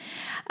 hits.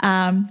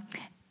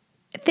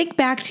 Think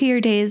back to your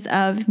days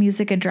of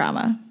music and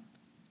drama.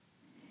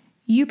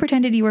 You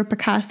pretended you were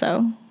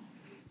Picasso.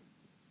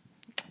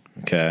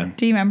 Okay.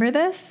 Do you remember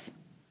this?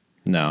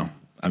 No.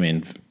 I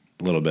mean,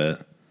 a little bit.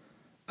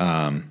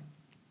 Oh.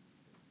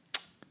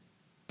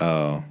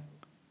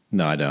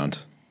 No, I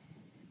don't.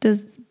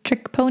 Does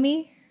Trick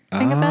Pony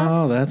ring a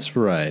bell? Oh, that's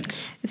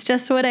right. It's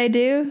just what I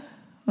do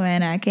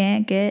when I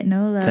can't get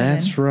no love.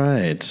 That's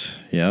right.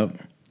 Yep.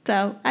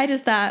 So I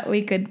just thought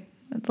we could,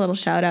 a little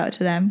shout out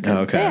to them. Oh,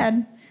 okay. They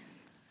had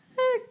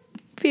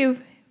a few.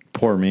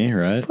 Poor Me,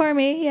 right? Poor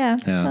Me, yeah.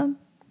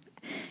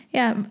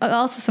 Yeah.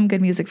 Also some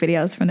good music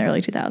videos from the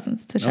early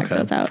 2000s to check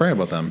those out. Forget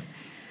about them.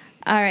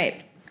 All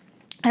right.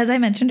 As I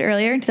mentioned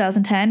earlier, in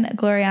 2010,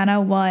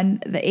 Gloriana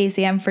won the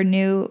ACM for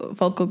New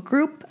Vocal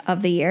Group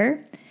of the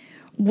Year.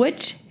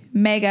 Which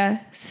mega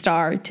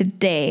star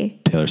today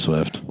Taylor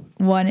Swift.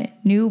 won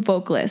New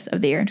Vocalist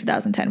of the Year in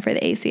 2010 for the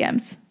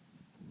ACMs?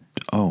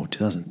 Oh,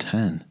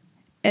 2010.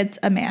 It's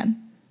a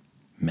man.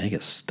 Mega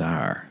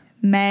star.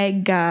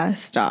 Mega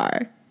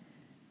star.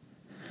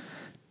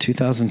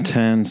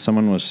 2010,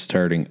 someone was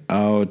starting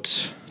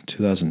out.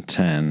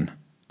 2010.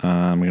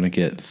 I'm going to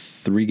get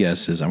 3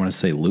 guesses. I'm going to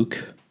say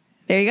Luke.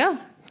 There you go.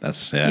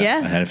 That's,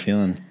 Yeah. I had a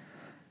feeling.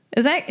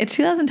 Is that it's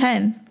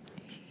 2010?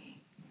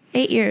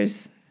 8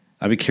 years.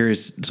 I'd be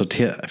curious. So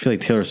I feel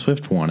like Taylor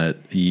Swift won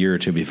it a year or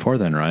two before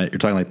then, right? You're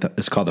talking like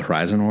it's called the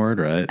Horizon Award,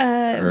 right?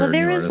 Well,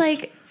 there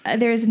was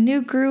there's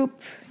new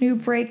group, new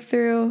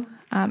breakthrough.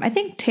 I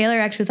think Taylor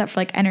actually was up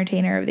for like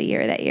Entertainer of the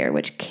Year that year,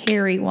 which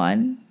Carrie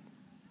won.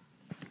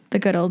 The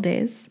good old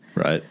days.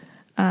 Right.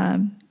 All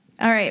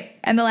right.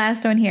 And the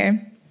last one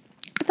here.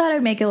 I thought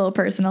I'd make it a little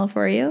personal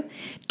for you.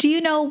 Do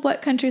you know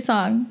what country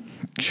song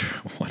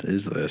What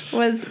is this?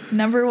 was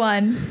number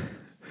 1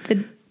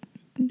 the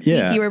week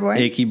you were born?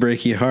 Achy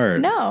Breaky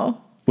Heart.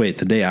 No. Wait,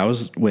 the day I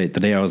was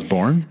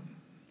born?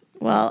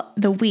 Well,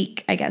 the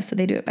week, I guess. So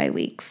they do it by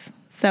weeks.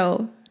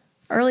 So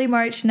early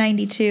March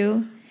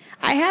 92.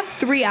 I have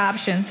 3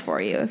 options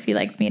for you if you'd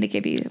like me to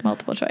give you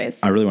multiple choice.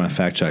 I really want to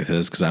fact check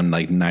this because I'm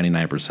like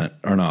 99%.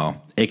 Or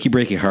no, Achy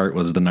Breaky Heart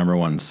was the number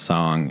 1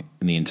 song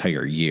in the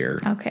entire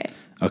year.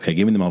 Okay,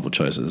 give me the multiple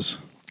choices.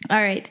 All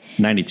right.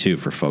 92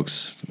 for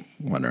folks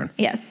wondering.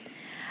 Yes.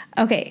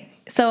 Okay.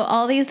 So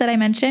all these that I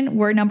mentioned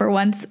were number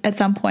 1s at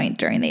some point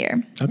during the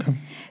year. Okay.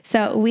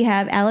 So we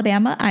have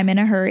Alabama, I'm in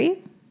a Hurry.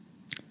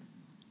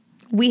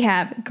 We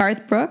have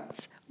Garth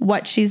Brooks,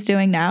 What She's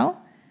Doing Now.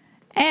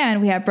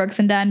 And we have Brooks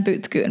and Dunn,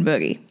 Boot Scoot and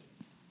Boogie.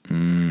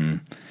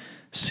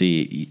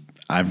 See,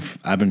 I've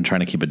been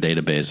trying to keep a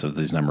database of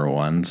these number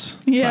 1s.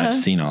 Yeah. So I've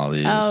seen all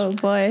these. Oh,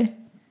 boy.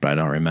 But I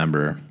don't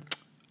remember.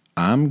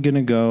 I'm going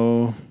to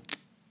go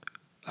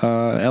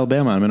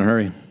Alabama, I'm in a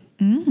Hurry.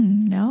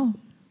 No.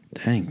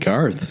 Dang,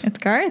 Garth. It's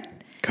Garth.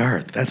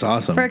 Garth, that's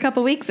awesome. For a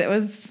couple weeks, it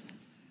was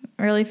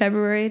early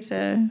February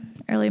to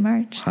early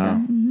March.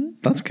 Wow. So,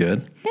 That's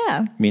good.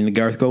 yeah. Me and the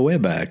Garth go way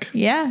back.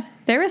 Yeah.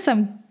 There were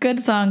some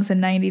good songs in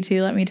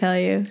 92, let me tell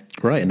you.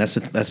 Right, and that's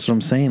what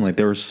I'm saying. Like,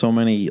 there were so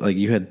many, like,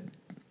 you had,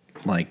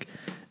 like,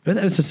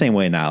 it's the same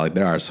way now. Like,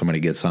 there are so many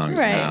good songs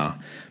now.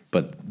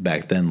 But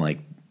back then, like,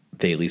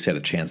 they at least had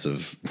a chance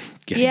of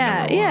getting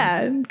number 1.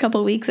 Yeah. A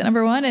couple weeks at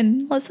number 1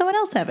 and let someone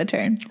else have a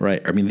turn.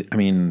 Right. I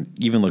mean,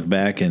 even look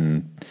back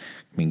and,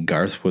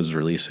 Garth was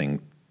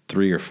releasing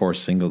 3 or 4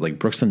 singles. Like,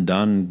 Brooks and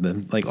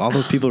Dunn, like, all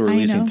those people were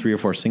releasing 3 or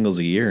 4 singles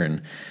a year.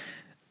 And,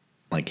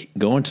 like,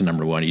 going to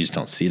number 1, you just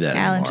don't see that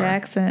anymore. Alan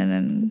Jackson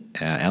and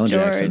Alan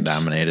George. Jackson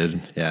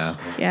dominated.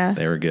 Yeah.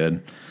 They were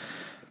good.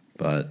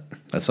 But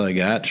that's all I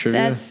got,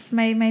 trivia. That's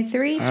my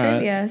 3 all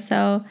trivia. Right.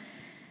 So,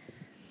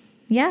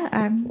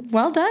 yeah,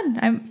 well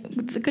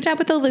done. Good job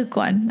with the Luke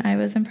one. I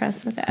was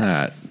impressed with that. All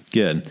right,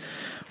 good.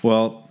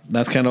 Well,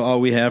 that's kind of all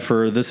we have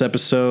for this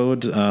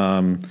episode.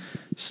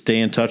 Stay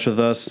in touch with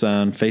us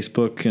on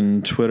Facebook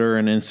and Twitter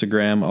and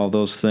Instagram, all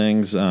those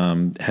things.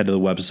 Head to the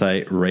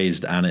website,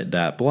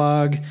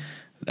 raisedonit.blog.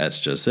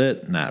 That's just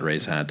it, not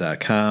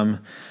raisedonit.com.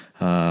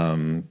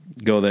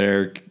 Go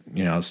there,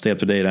 stay up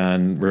to date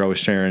on, we're always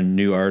sharing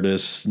new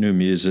artists, new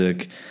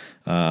music,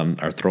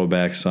 our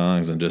throwback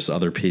songs, and just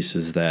other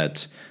pieces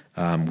that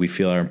we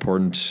feel are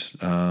important,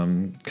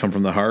 come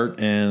from the heart,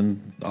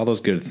 and all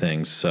those good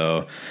things.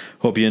 So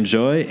hope you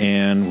enjoy,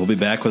 and we'll be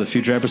back with a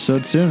future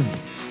episode soon.